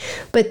 right?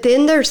 But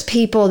then there's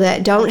people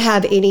that don't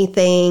have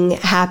anything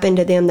happen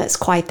to them that's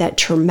quite that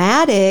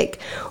traumatic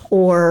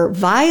or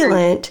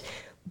violent,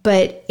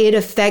 but it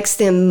affects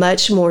them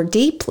much more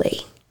deeply.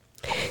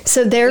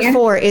 So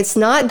therefore, it's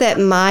not that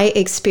my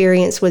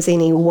experience was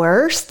any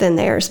worse than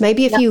theirs.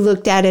 Maybe if you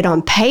looked at it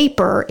on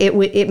paper, it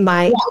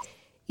might,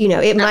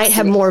 it might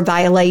have more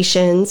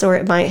violations, or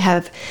it might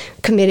have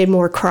committed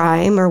more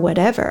crime or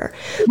whatever.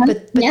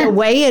 But the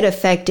way it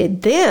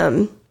affected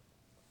them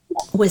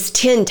was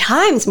 10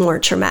 times more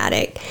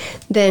traumatic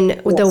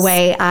than the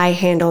way I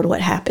handled what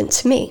happened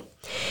to me.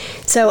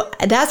 So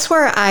that's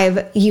where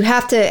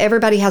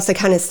everybody has to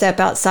kind of step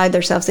outside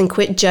themselves and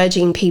quit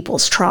judging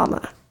people's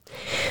trauma.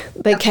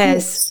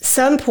 Because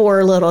some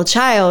poor little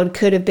child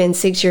could have been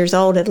 6 years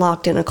old and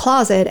locked in a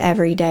closet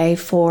every day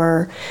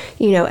for,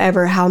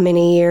 ever how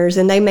many years.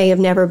 And they may have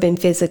never been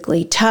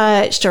physically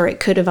touched, or it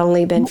could have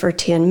only been for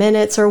 10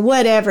 minutes or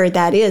whatever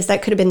that is.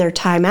 That could have been their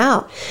time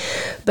out.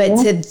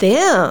 But to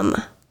them,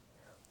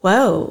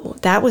 whoa,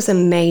 that was a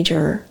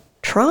major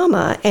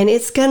trauma, and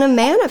it's going to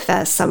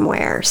manifest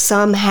somewhere,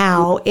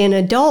 somehow in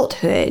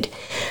adulthood.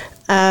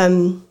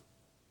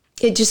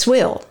 It just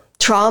will.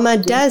 Trauma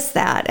does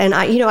that. And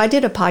I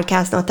did a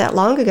podcast not that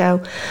long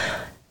ago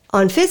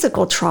on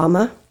physical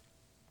trauma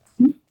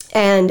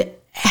and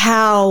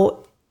how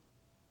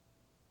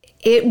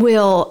it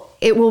will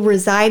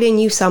reside in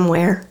you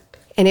somewhere,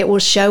 and it will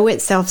show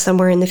itself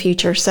somewhere in the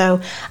future. So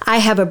I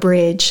have a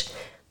bridge.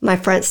 My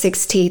front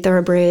 6 teeth are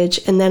a bridge,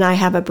 and then I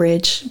have a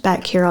bridge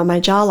back here on my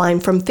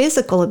jawline from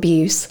physical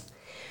abuse.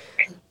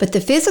 But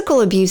the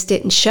physical abuse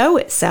didn't show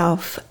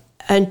itself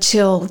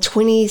until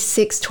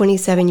 26,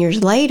 27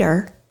 years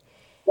later.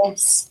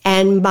 Yes.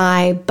 And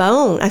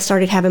I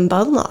started having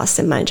bone loss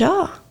in my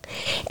jaw.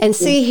 And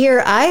see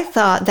here, I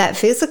thought that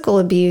physical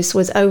abuse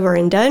was over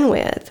and done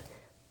with.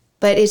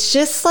 But it's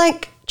just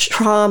like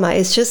trauma.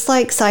 It's just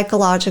like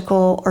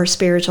psychological or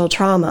spiritual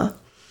trauma.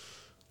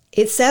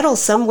 It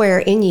settles somewhere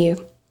in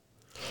you.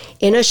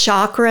 In a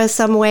chakra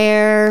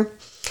somewhere,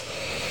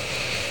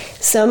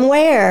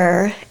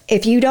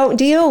 if you don't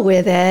deal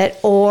with it,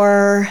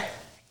 or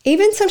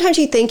even sometimes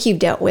you think you've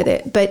dealt with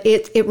it, but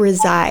it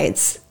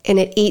resides and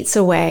it eats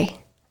away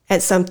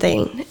at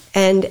something,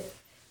 and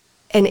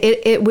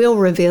it will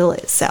reveal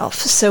itself.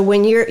 So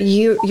when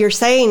you're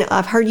saying,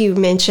 I've heard you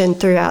mention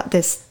throughout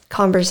this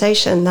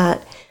conversation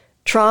that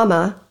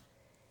trauma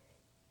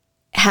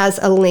has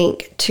a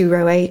link to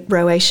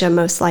Rhoatia,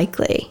 most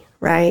likely,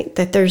 right?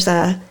 That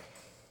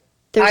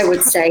I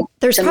would say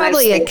There's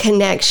probably a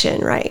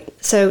connection, right?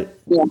 So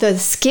the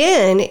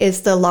skin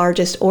is the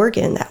largest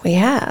organ that we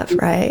have,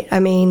 right? I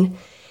mean,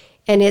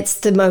 and it's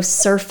the most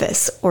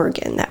surface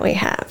organ that we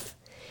have.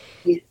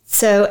 Yeah.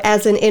 So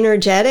as an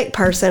energetic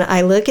person,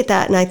 I look at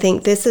that and I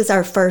think this is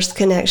our first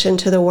connection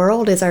to the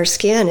world is our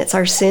skin. It's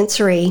our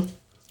sensory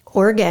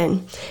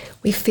organ.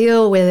 We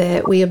feel with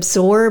it, we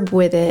absorb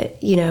with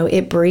it, you know,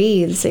 it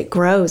breathes, it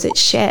grows, it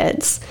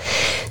sheds.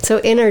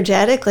 So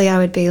energetically, I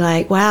would be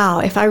like, wow,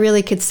 if I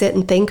really could sit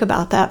and think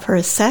about that for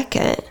a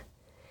second,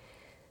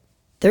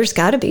 there's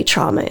got to be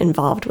trauma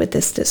involved with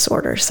this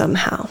disorder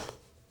somehow.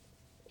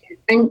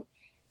 And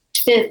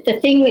the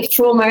thing with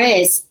trauma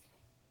is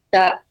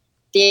that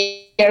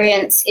the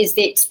experience is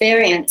the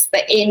experience,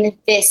 but in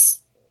this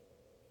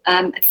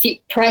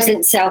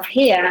present self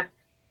here,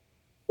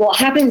 what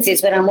happens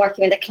is when I'm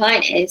working with a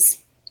client is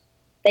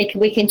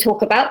we can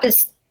talk about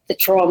the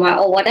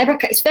trauma or whatever.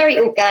 It's very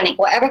organic.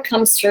 Whatever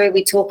comes through,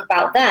 we talk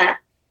about that.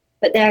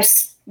 But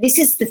this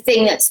is the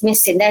thing that's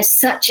missing. There's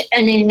such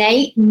an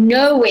innate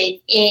knowing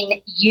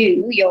in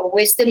you, your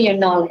wisdom, your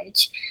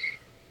knowledge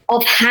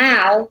of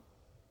how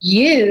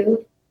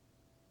you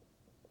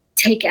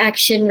take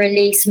action,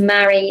 release,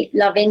 marry,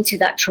 love into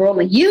that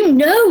trauma. You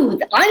know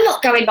that I'm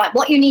not going like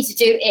what you need to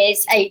do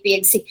is A, B,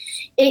 and C.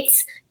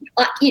 It's,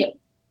 you know,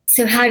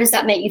 so how does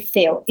that make you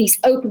feel? These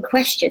open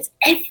questions,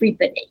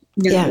 everybody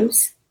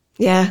knows.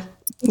 Yeah.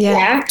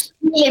 They're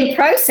in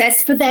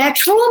process for their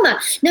trauma.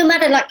 No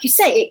matter, like you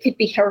say, it could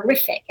be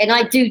horrific. And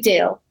I do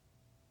deal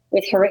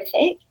with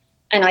horrific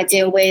and I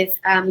deal with...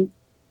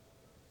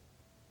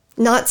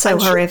 not so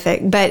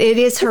horrific, but it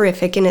is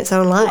horrific in its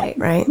own light,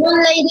 right?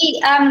 One lady,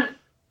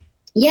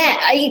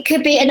 it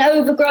could be an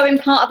overgrowing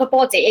part of a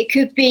body. It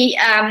could be...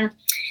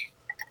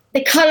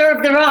 the color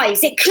of their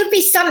eyes. It could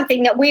be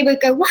something that we would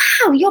go,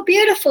 wow, you're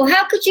beautiful.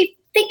 How could you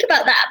think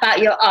about that about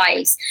your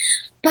eyes?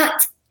 But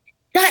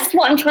that's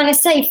what I'm trying to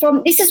say.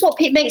 This is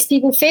what makes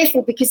people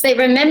fearful because they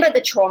remember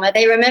the trauma,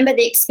 they remember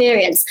the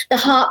experience, the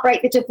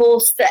heartbreak, the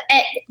divorce,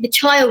 the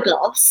child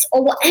loss,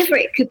 or whatever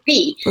it could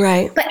be.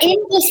 Right. But in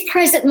this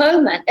present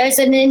moment, there's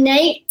an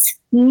innate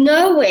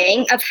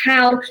knowing of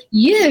how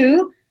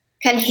you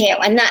can heal.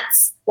 And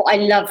that's what I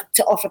love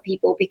to offer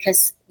people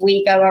because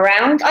we go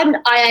around.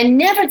 I'm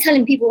never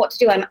telling people what to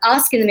do. I'm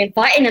asking them,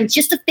 inviting them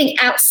just to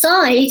think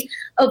outside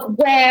of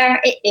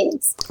where it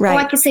is. Right. Or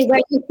I can say, where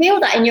do you feel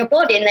that in your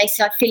body? And they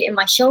say, I feel it in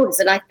my shoulders.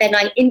 And then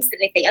I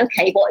instantly think,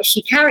 okay, what is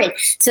she carrying?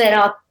 So then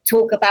I'll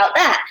talk about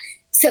that.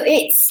 So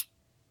it's,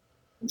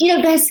 you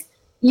know,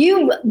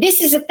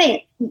 this is the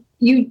thing.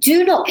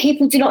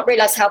 People do not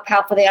realize how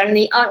powerful they are and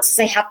the answers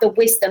they have, the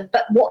wisdom,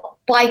 but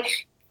by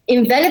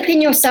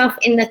enveloping yourself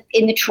in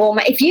the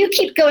trauma, if you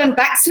keep going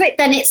back to it,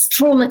 then it's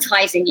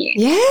traumatizing you.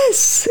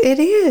 Yes, it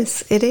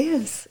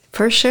is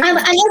for sure. And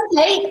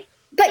okay,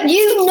 but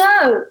you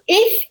know,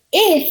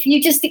 if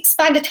you just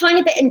expand a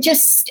tiny bit and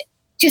just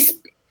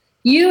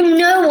you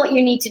know what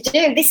you need to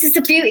do. This is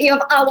the beauty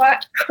of our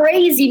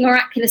crazy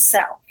miraculous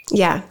self.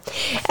 Yeah.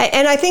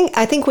 And I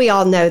think we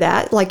all know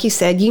that. Like you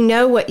said, you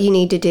know what you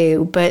need to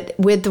do, but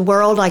with the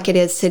world like it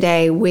is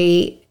today,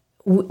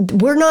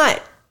 we're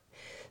not.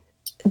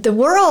 The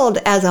world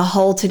as a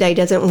whole today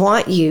doesn't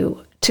want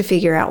you to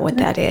figure out what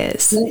that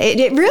is.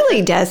 It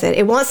really doesn't.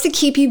 It wants to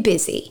keep you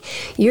busy.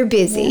 You're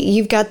busy.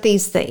 You've got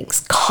these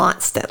things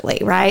constantly,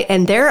 right?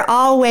 And they're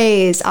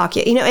always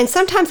occupied. You know, and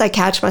sometimes I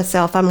catch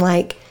myself, I'm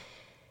like,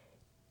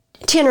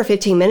 10 or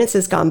 15 minutes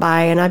has gone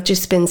by and I've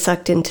just been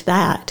sucked into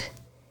that.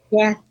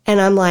 Yeah.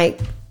 And I'm like,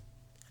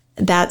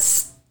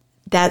 that's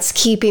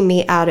keeping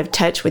me out of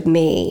touch with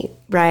me,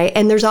 right?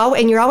 And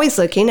you're always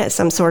looking at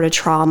some sort of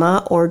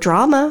trauma or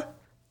drama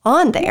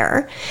on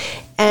there,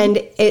 and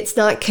it's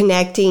not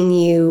connecting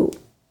you.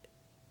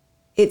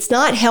 It's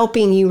not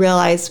helping you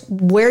realize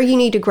where you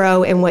need to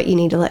grow and what you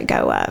need to let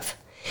go of.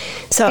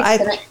 So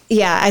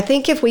I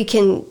think if we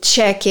can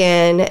check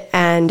in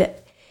and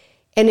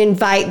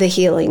invite the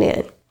healing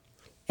in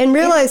and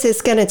realize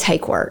it's going to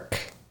take work,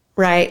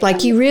 right?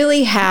 Like you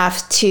really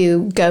have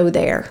to go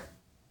there.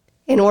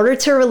 In order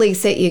to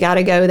release it, you got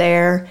to go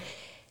there,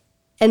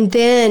 and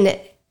then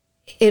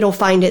it'll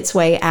find its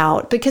way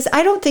out. Because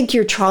I don't think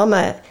your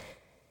trauma,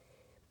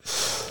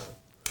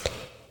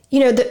 you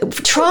know, the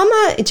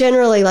trauma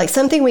generally, like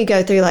something we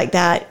go through like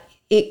that,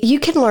 you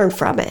can learn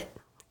from it.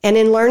 And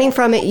in learning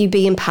from it, you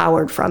be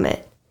empowered from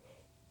it.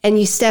 And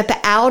you step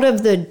out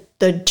of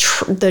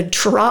the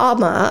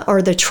trauma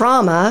or the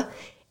trauma,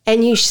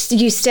 and you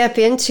step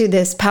into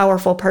this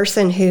powerful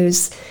person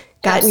who's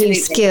got new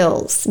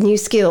skills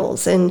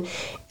and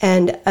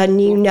a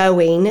new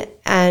knowing,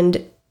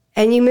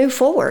 and you move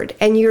forward,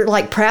 and you're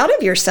like proud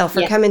of yourself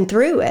for coming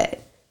through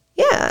it.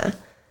 Yeah.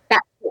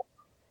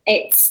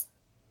 It's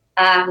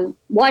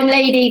one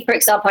lady, for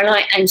example,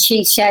 and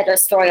she shared her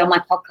story on my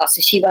podcast,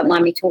 so she won't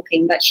mind me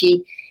talking, but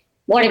she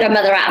wanted her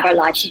mother out of her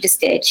life. She just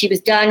did. She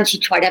was done. She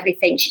tried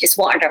everything. She just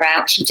wanted her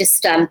out. She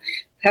just, her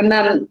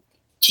mum,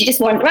 she just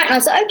wanted her out. And I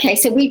was like, okay,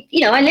 so we,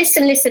 you know, I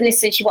listened.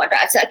 She wanted her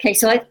out. I said, okay,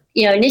 so I,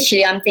 you know,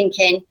 initially I'm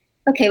thinking,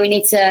 okay, we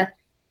need to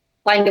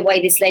find a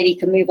way this lady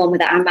can move on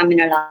without her mum in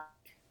her life.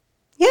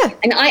 Yeah.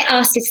 And I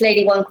asked this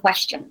lady one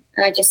question,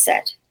 and I just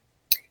said,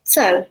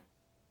 so,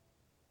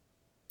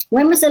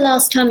 when was the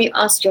last time you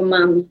asked your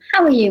mum,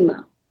 how are you,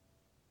 Mum?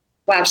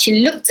 Wow,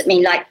 she looked at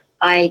me like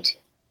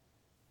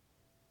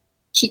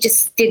she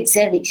just didn't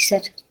say anything. She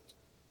said,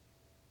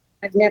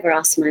 I've never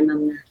asked my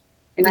mum that.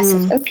 And I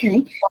said,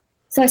 okay.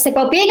 So I said,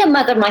 well, being a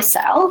mother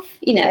myself,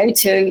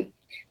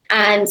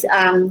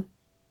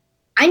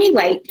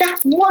 anyway, that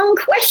one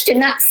question,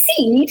 that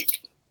seed,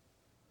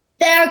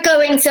 they're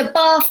going to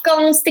bath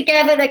gongs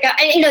together.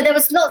 There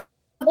was lots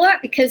of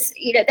work because,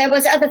 there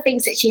was other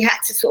things that she had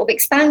to sort of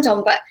expand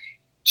on, but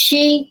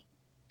she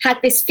had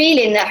this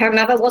feeling that her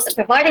mother wasn't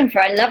providing for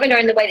her and loving her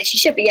in the way that she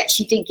should, but yet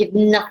she did give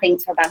nothing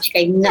to her back. She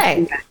gave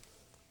nothing back.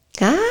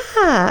 So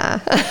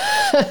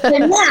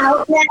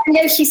now,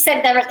 she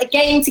said they're at the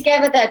game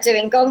together, they're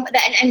doing gong,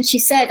 and she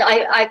said,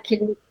 I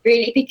can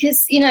really,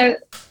 because,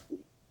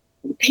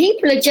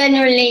 people are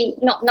generally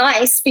not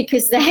nice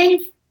because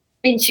they've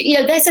been,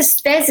 there's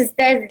it's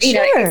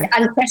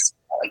ancestral.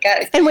 It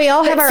goes. And we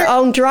all have our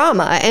own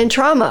drama and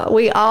trauma.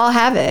 We all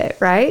have it,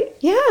 right?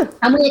 Yeah.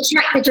 And we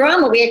attract the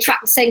drama. We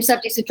attract the same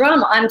subjects of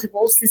drama. I'm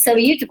divorced and so are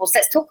you divorced.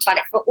 Let's talk about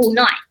it for all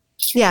night.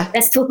 Yeah.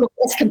 Let's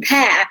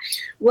compare.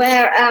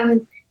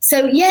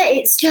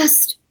 It's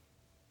just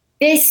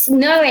this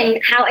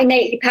knowing how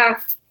innately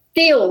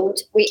power-filled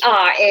we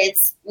are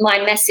is my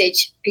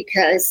message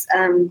because...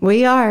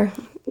 We are.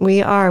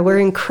 We're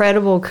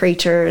incredible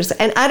creatures.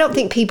 And I don't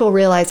think people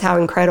realize how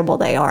incredible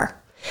they are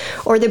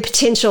or the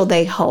potential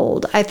they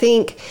hold. I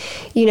think,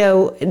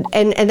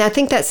 and I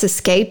think that's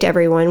escaped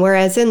everyone.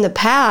 Whereas in the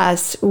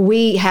past,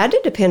 we had to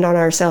depend on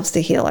ourselves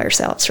to heal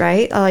ourselves,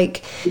 right?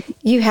 Like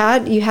you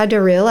had to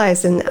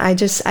realize, and I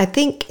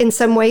think in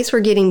some ways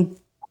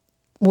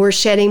we're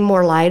shedding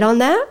more light on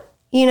that,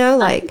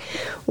 like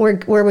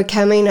we're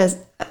becoming as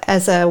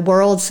a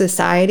world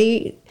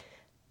society,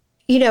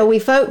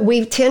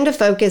 we tend to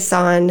focus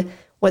on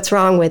what's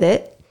wrong with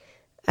it.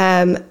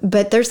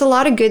 But there's a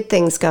lot of good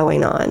things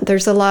going on.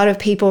 There's a lot of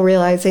people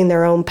realizing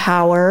their own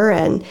power,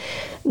 and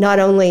not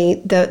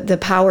only the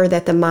power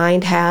that the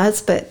mind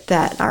has, but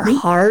that our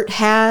heart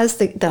has,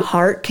 the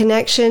heart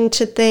connection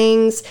to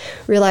things,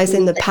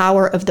 realizing the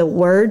power of the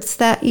words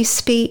that you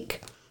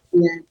speak.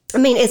 Yeah. I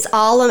mean, it's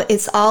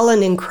all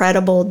an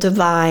incredible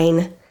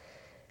divine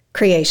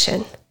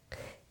creation.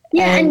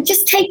 Yeah, and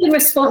just taking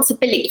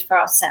responsibility for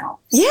ourselves.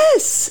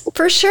 Yes,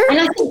 for sure. And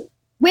I think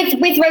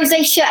with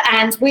rosacea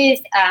and with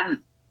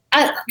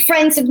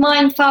friends of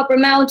mine,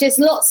 fibromyalgia,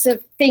 lots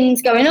of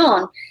things going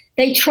on.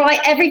 They try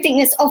everything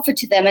that's offered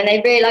to them and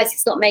they realize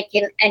it's not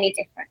making any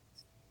difference.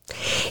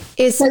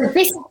 So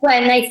this is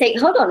when they think,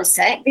 hold on a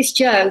sec, this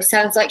Jo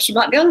sounds like she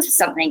might be onto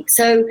something.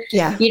 So,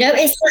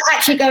 it's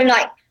actually going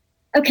like,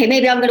 okay,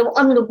 maybe I'm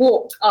gonna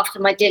walk after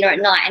my dinner at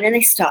night, and then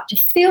they start to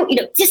feel,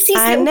 just these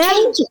little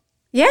changes.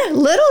 Yeah,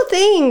 little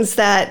things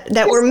that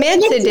we're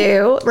meant to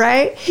do,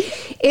 right?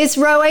 Is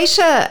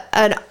rosacea,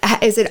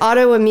 is it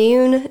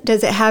autoimmune?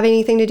 Does it have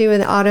anything to do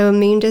with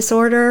autoimmune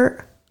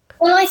disorder?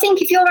 Well, I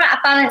think if you're out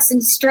of balance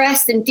and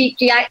stressed and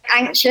deeply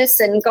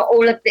anxious and got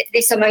all of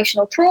this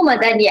emotional trauma,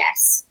 then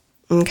yes.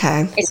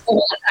 Okay. It's going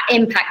to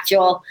impact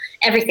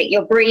everything.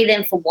 You're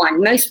breathing for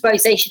one. Most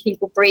rosacea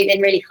people breathe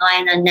in really high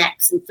in their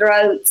necks and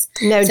throats.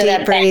 No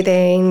deep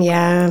breathing,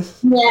 yeah.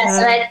 Yeah,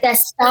 so they're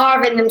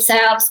starving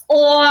themselves,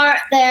 or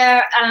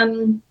they're,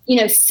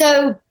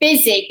 so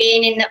busy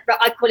being in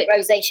I call it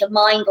rosacea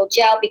mind or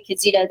gel,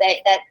 because,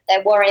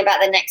 they're worrying about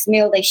the next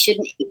meal they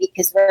shouldn't eat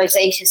because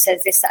rosacea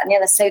says this, that, and the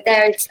other. So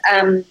there's...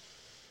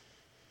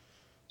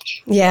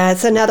 yeah,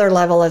 it's another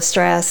level of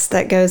stress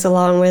that goes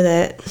along with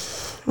it.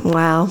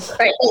 Wow.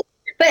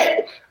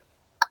 But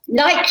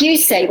like you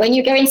say, when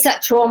you go into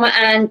that trauma,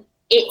 and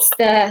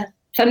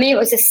for me, it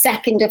was a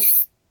second of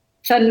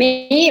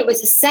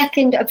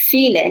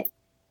feeling.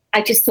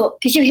 I just thought,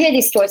 because you hear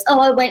these stories,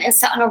 I went and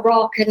sat on a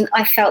rock and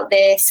I felt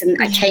this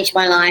and I changed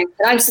my life.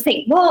 And I used to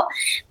think, what?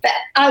 But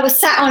I was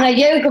sat on a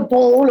yoga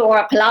ball or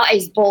a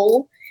Pilates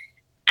ball,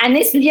 and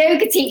this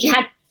yoga teacher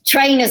had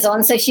trainers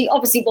on. So she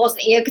obviously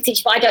wasn't a yoga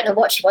teacher, but I don't know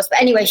what she was.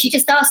 But anyway, she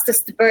just asked us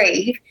to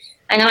breathe.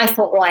 And I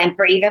thought, well, I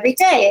breathe every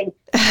day. And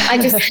I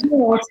just had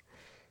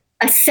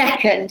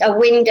a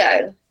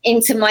window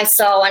into my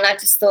soul. And I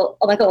just thought,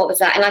 oh my God, what was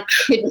that? And I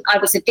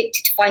was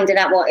addicted to finding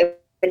out what it was.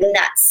 And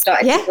that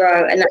started to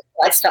grow. And that's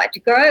why I started to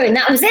grow. And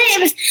that was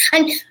it.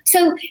 And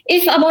so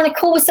if I'm on a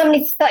call with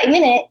somebody for 30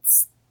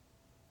 minutes,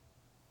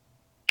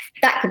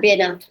 that could be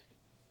enough.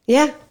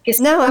 Yeah.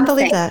 No, I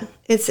believe that.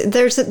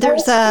 There's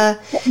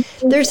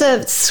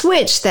a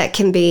switch that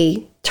can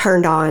be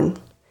turned on.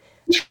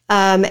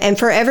 And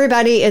for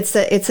everybody, it's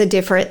a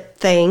different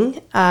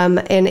thing.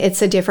 And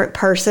it's a different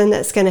person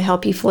that's going to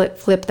help you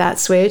flip that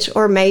switch.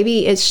 Or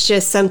maybe it's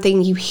just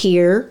something you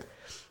hear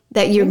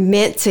that you're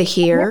meant to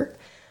hear.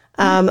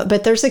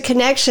 But there's a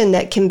connection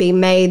that can be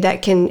made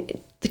that can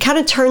kind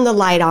of turn the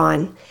light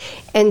on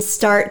and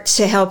start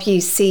to help you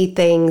see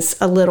things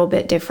a little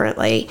bit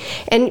differently.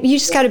 And you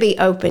just got to be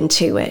open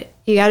to it.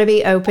 You got to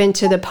be open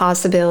to the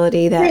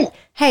possibility that,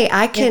 hey,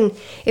 I can,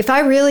 if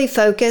I really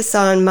focus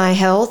on my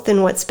health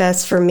and what's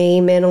best for me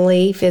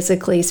mentally,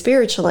 physically,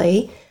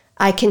 spiritually,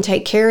 I can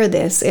take care of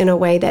this in a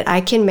way that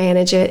I can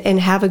manage it and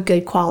have a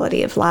good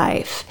quality of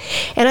life.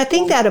 And I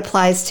think that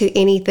applies to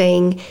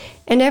anything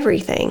and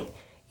everything.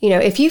 You know,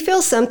 if you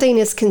feel something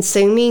is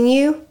consuming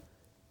you,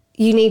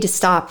 you need to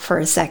stop for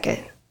a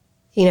second.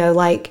 You know,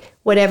 like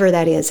whatever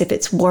that is. If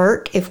it's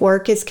work, if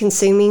work is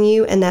consuming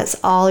you and that's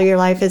all your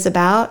life is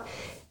about,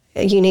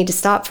 you need to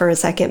stop for a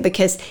second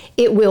because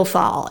it will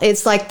fall.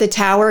 It's like the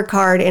Tower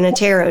card in a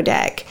tarot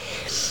deck.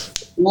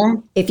 Yeah.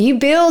 If you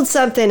build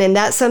something and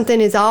that something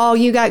is all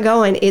you got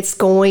going, it's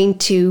going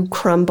to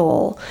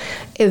crumble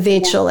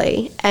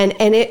eventually. Yeah.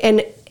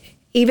 And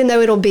even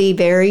though it'll be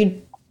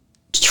very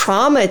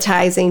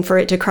traumatizing for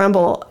it to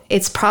crumble,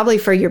 it's probably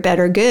for your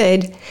better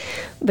good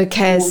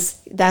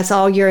because that's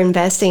all you're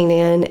investing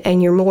in,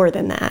 and you're more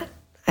than that,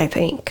 I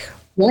think.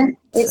 Yeah,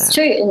 it's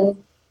true.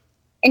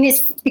 And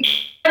it's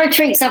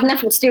retreats have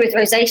nothing to do with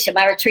rosacea.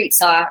 My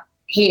retreats are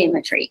healing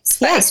retreats.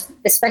 Yes.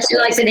 But the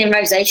specializing in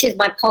rosacea,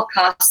 my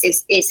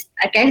podcast is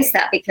against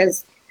that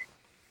because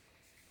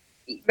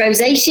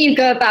rosacea, you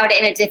go about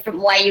it in a different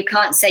way. You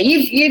can't say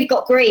you've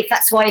got grief,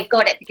 that's why you've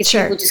got it, because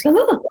people just go,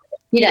 oh,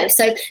 you know.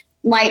 So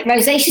my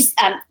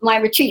rosacea, my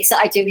retreats that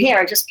I do here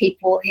are just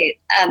people who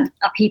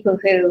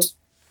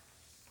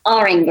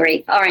are in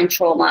grief, are in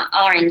trauma,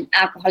 are in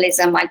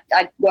alcoholism. I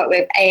work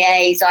with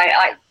AAs,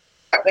 I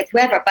work with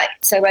whoever. But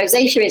so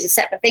rosacea is a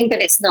separate thing,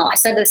 but it's not.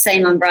 It's under the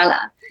same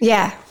umbrella.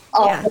 Yeah.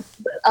 You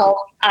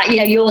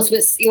know, yours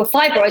was your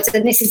fibroids,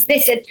 and this is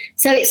this. And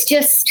so it's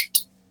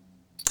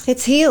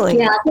healing.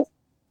 Yeah.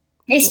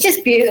 It's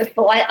just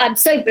beautiful. I'm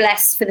so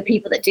blessed for the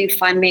people that do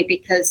find me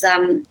because,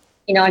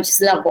 you know, I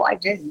just love what I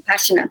do. I'm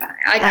passionate about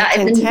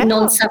it. I'm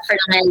non-suffering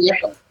on any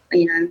level.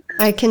 You know,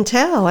 I can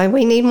tell, and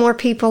we need more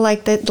people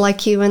like that,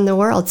 like you, in the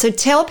world. So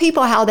tell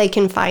people how they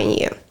can find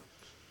you.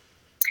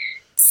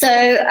 So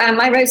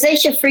my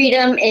Rosacea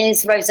Freedom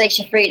is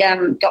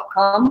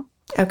rosaceafreedom.com.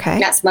 Okay,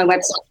 that's my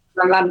website.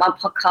 I run my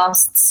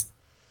podcasts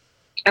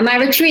and my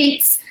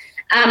retreats.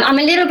 I'm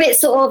a little bit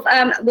sort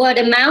of word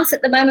of mouth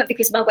at the moment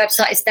because my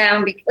website is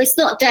down. It's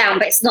not down,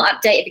 but it's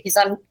not updated because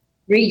I'm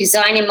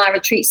redesigning my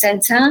retreat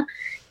center.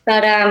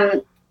 But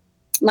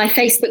my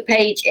Facebook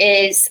page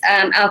is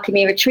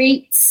Alchemy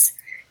Retreats.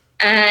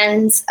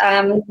 And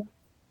how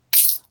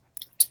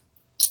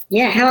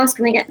else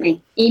can they get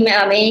me?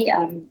 Email me.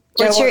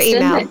 What's your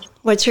email?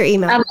 What's your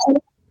email?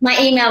 My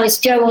email is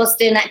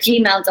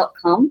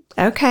joozden@gmail.com.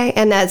 Okay.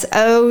 And that's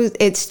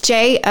it's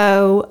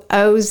JOOZDEN,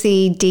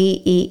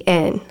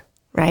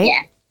 right?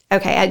 Yeah.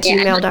 Okay. At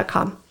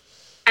gmail.com.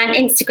 And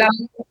Instagram.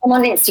 I'm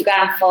on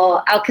Instagram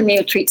for Alchemy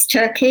Retreats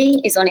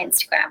Turkey is on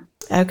Instagram.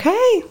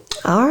 Okay.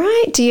 All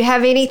right. Do you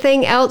have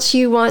anything else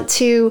you want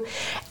to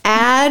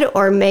add,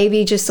 or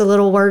maybe just a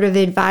little word of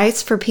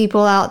advice for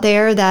people out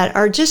there that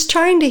are just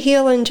trying to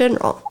heal in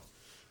general?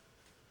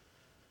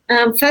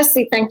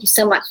 Firstly, thank you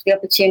so much for the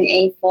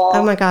opportunity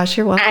oh my gosh,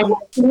 you're welcome.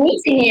 And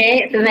meeting you,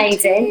 it's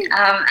amazing.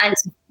 And,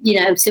 you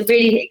know, to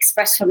really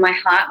express from my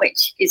heart,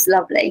 which is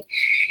lovely.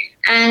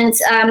 And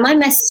my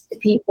message to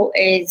people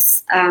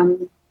is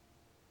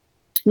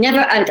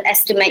never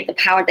underestimate the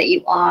power that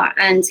you are.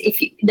 And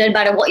no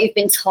matter what you've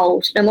been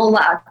told, no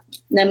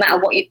matter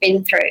what you've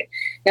been through,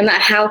 no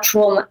matter how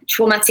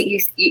traumatic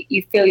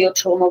you feel your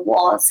trauma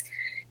was,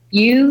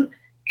 you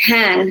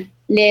can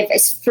live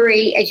as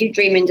free as you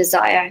dream and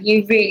desire.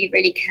 You really,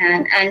 really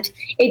can. And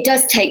it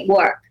does take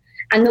work.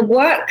 And the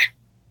work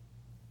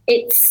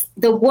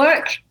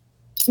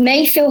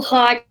may feel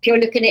hard if you're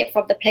looking at it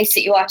from the place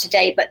that you are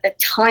today, but the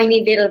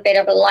tiny little bit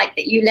of a light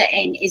that you let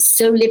in is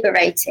so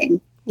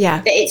liberating.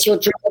 Yeah. That it's your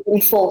driving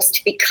force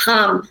to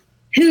become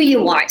who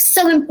you are. It's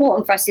so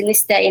important for us in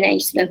this day and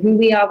age to know who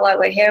we are, why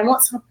we're here, and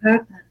what's our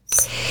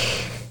purpose.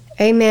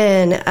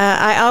 Amen.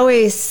 I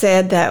always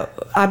said that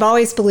I've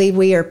always believed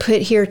we are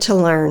put here to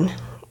learn.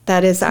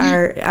 That is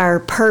our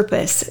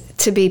purpose,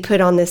 to be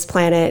put on this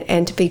planet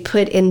and to be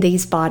put in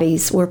these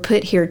bodies. We're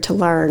put here to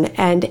learn,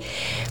 and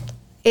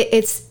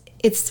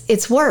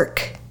it's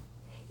work.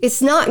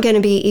 It's not going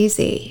to be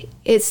easy.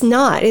 It's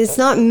not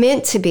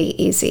meant to be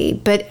easy.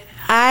 But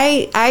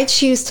I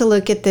choose to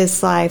look at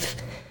this life,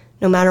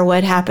 no matter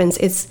what happens.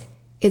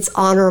 It's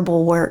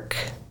honorable work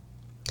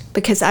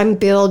because I'm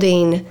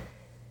building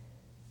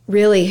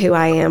really who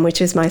I am,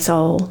 which is my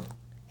soul,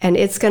 and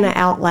it's going to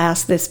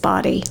outlast this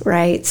body,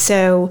 right?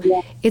 So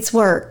it's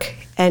work,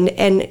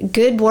 and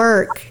good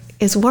work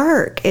is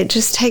work. It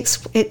just takes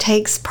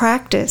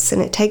practice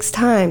and it takes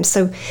time.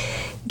 So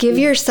give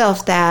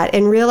yourself that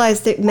and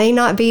realize that it may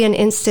not be an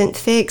instant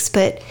fix,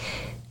 but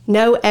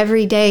know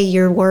every day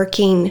you're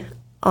working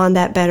on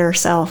that better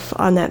self,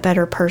 on that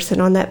better person,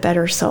 on that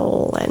better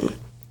soul, and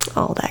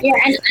all that. Yeah,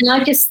 and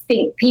I just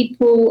think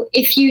people,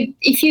 if you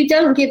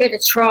don't give it a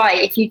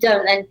try,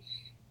 then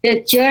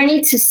the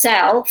journey to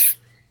self,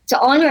 to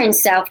honoring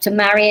self, to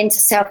marry into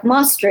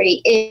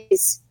self-mastery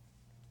is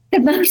the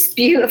most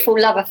beautiful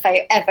love affair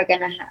you're ever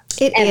going to have.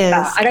 It is.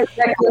 I don't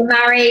care if you're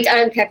married, I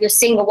don't care if you're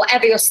single,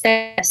 whatever your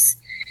status,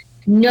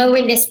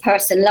 knowing this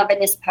person, loving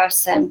this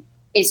person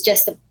is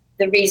just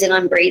the reason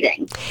I'm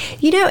breathing.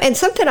 And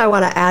something I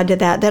want to add to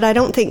that I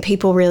don't think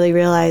people really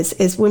realize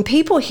is when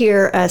people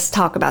hear us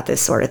talk about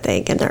this sort of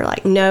thing and they're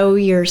like, know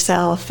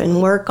yourself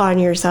and work on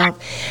yourself.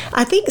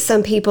 I think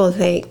some people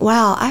think,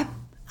 wow,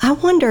 I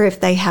wonder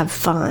if they have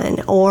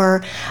fun,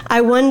 or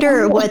I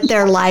wonder what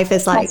their life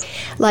is like.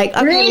 Like,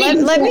 okay,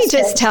 really let me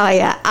just tell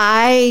you,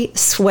 I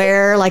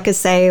swear like a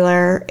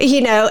sailor,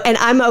 and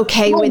I'm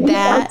okay with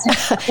that.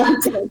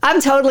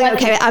 I'm totally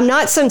okay. I'm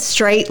not some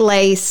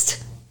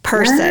straight-laced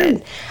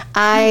person.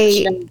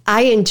 I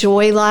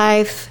enjoy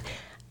life.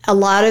 A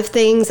lot of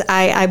things,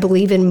 I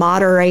believe in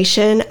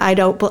moderation. I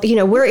don't,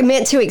 we're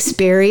meant to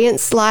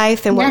experience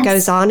life and what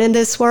goes on in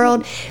this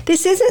world.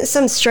 This isn't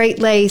some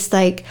straight-laced,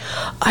 like,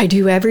 I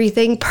do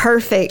everything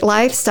perfect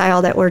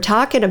lifestyle that we're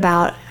talking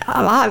about.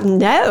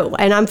 No,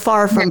 and I'm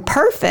far from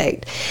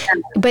perfect,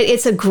 but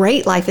it's a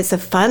great life. It's a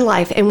fun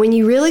life. And when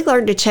you really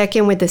learn to check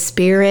in with the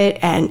spirit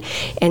and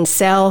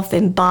self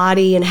and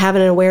body and have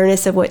an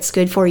awareness of what's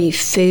good for you,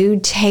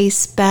 food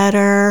tastes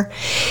better.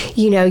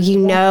 You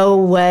know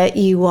what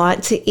you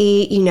want to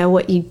eat, you know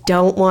what you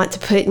don't want to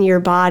put in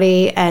your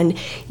body, and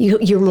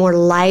you're more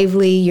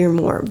lively, you're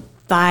more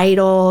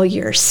vital,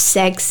 you're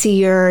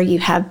sexier, you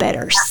have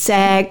better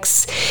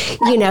sex,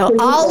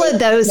 all of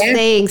those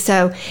things.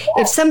 So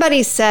if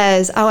somebody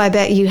says, oh, I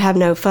bet you have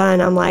no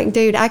fun, I'm like,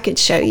 dude, I could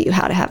show you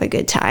how to have a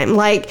good time.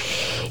 Like,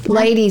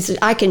 ladies,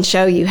 I can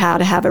show you how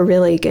to have a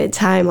really good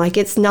time. Like,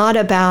 it's not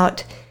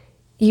about,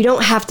 you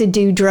don't have to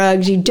do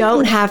drugs, you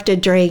don't have to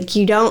drink,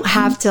 you don't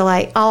have to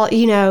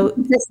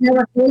there's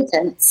no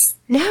avoidance.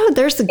 No,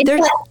 there's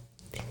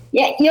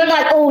yeah, you're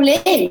like all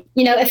in.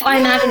 If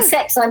I'm having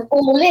sex, I'm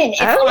all in. And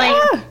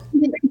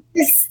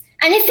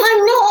if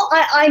I'm not,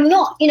 I'm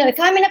not. If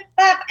I'm in a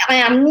bad, I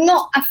am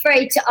not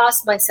afraid to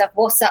ask myself,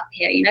 what's up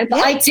here? But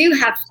I do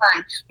have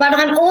fun. But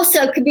I'm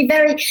also could be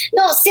very,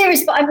 not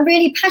serious, but I'm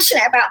really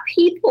passionate about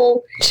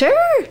people. Sure.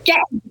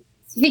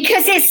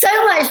 Because it's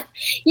so much,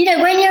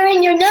 when you're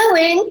in your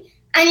knowing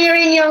and you're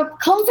in your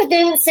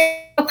confidence and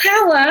your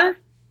power,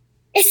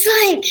 it's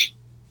like,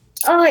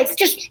 it's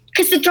just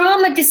because the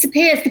drama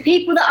disappears. The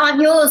people that aren't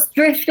yours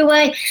drift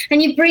away,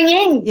 and you bring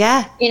in,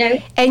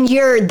 and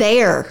you're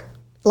there.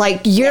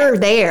 Like, you're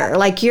there.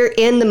 Like, you're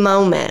in the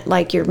moment.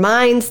 Like, your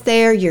mind's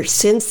there, your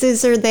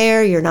senses are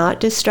there, you're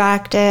not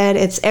distracted.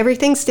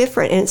 Everything's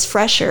different, and it's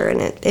fresher, and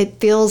it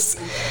feels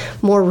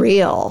more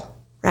real.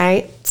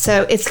 Right?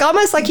 So it's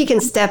almost like you can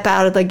step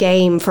out of the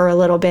game for a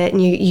little bit and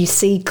you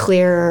see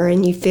clearer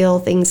and you feel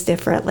things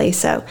differently.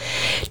 So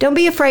don't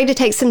be afraid to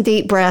take some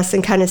deep breaths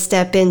and kind of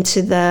step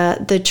into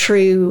the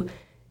true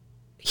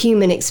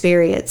human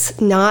experience,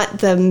 not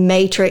the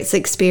matrix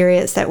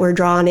experience that we're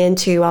drawn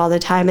into all the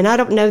time. And I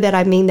don't know that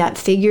I mean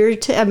that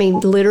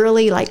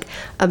literally like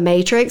a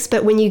matrix,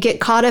 but when you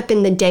get caught up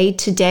in the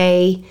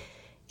day-to-day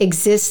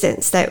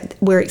existence that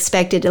we're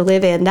expected to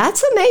live in,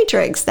 that's a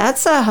matrix.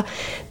 That's a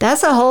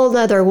whole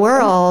other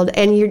world,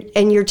 and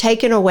you're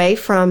taken away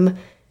from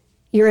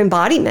your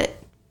embodiment,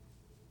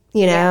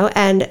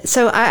 and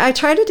so I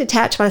try to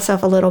detach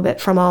myself a little bit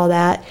from all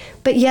that,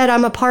 but yet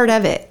I'm a part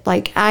of it.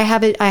 Like, I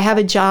have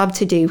a job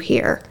to do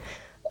here,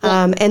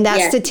 and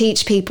that's to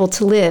teach people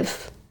to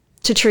live,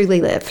 to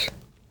truly live.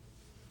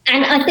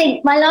 And I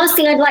think my last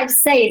thing I'd like to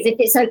say is, if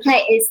it's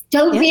okay, is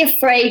don't be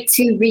afraid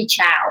to reach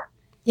out.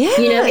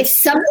 Yeah. If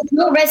somebody's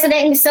not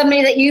resonating with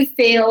somebody that you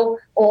feel,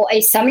 or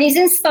if somebody's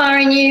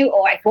inspiring you,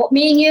 or if what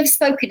me and you have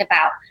spoken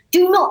about,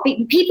 do not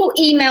be. People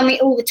email me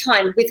all the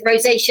time with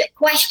rosacea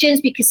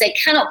questions because they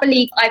cannot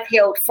believe I've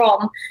healed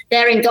from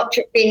their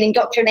being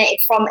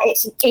indoctrinated from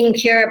it's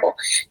incurable.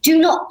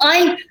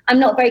 I'm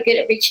not very good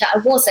at reaching out. I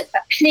wasn't,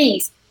 but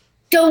please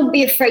don't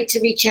be afraid to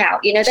reach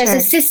out. There's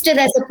a sister,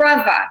 there's a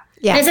brother.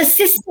 Yeah. There's a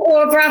sister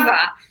or a brother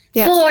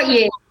for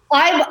you.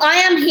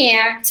 I am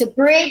here to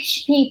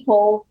bridge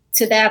people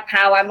to their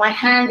power. My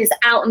hand is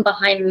out and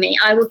behind me.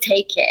 I will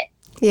take it.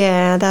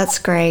 Yeah, that's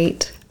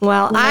great.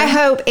 Well, I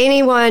hope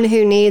anyone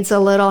who needs a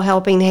little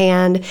helping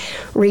hand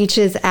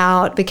reaches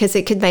out, because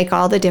it could make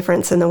all the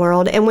difference in the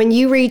world. And when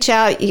you reach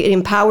out, it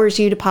empowers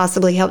you to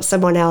possibly help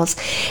someone else.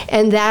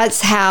 And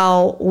that's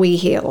how we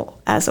heal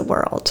as a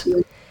world.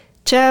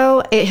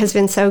 Jo, it has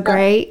been so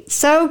great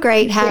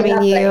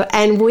having you.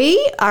 And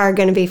we are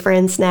going to be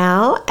friends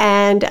now.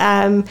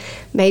 And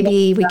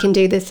maybe we can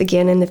do this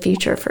again in the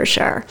future for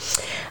sure.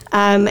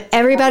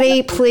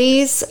 Everybody,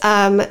 please,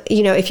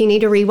 if you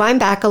need to rewind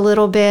back a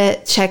little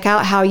bit, check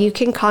out how you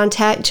can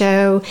contact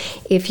Jo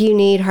if you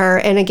need her.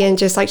 And again,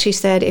 just like she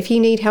said, if you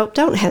need help,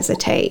 don't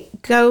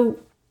hesitate. Go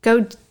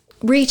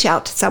reach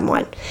out to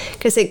someone,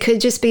 because it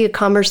could just be a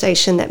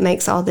conversation that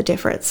makes all the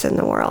difference in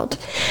the world.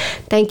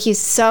 Thank you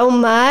so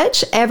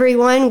much,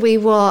 everyone.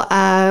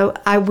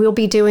 I will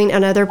be doing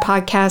another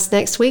podcast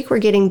next week. We're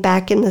getting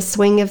back in the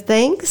swing of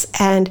things,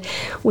 and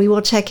we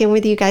will check in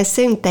with you guys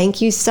soon.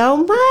 Thank you so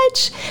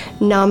much.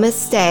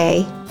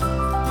 Namaste.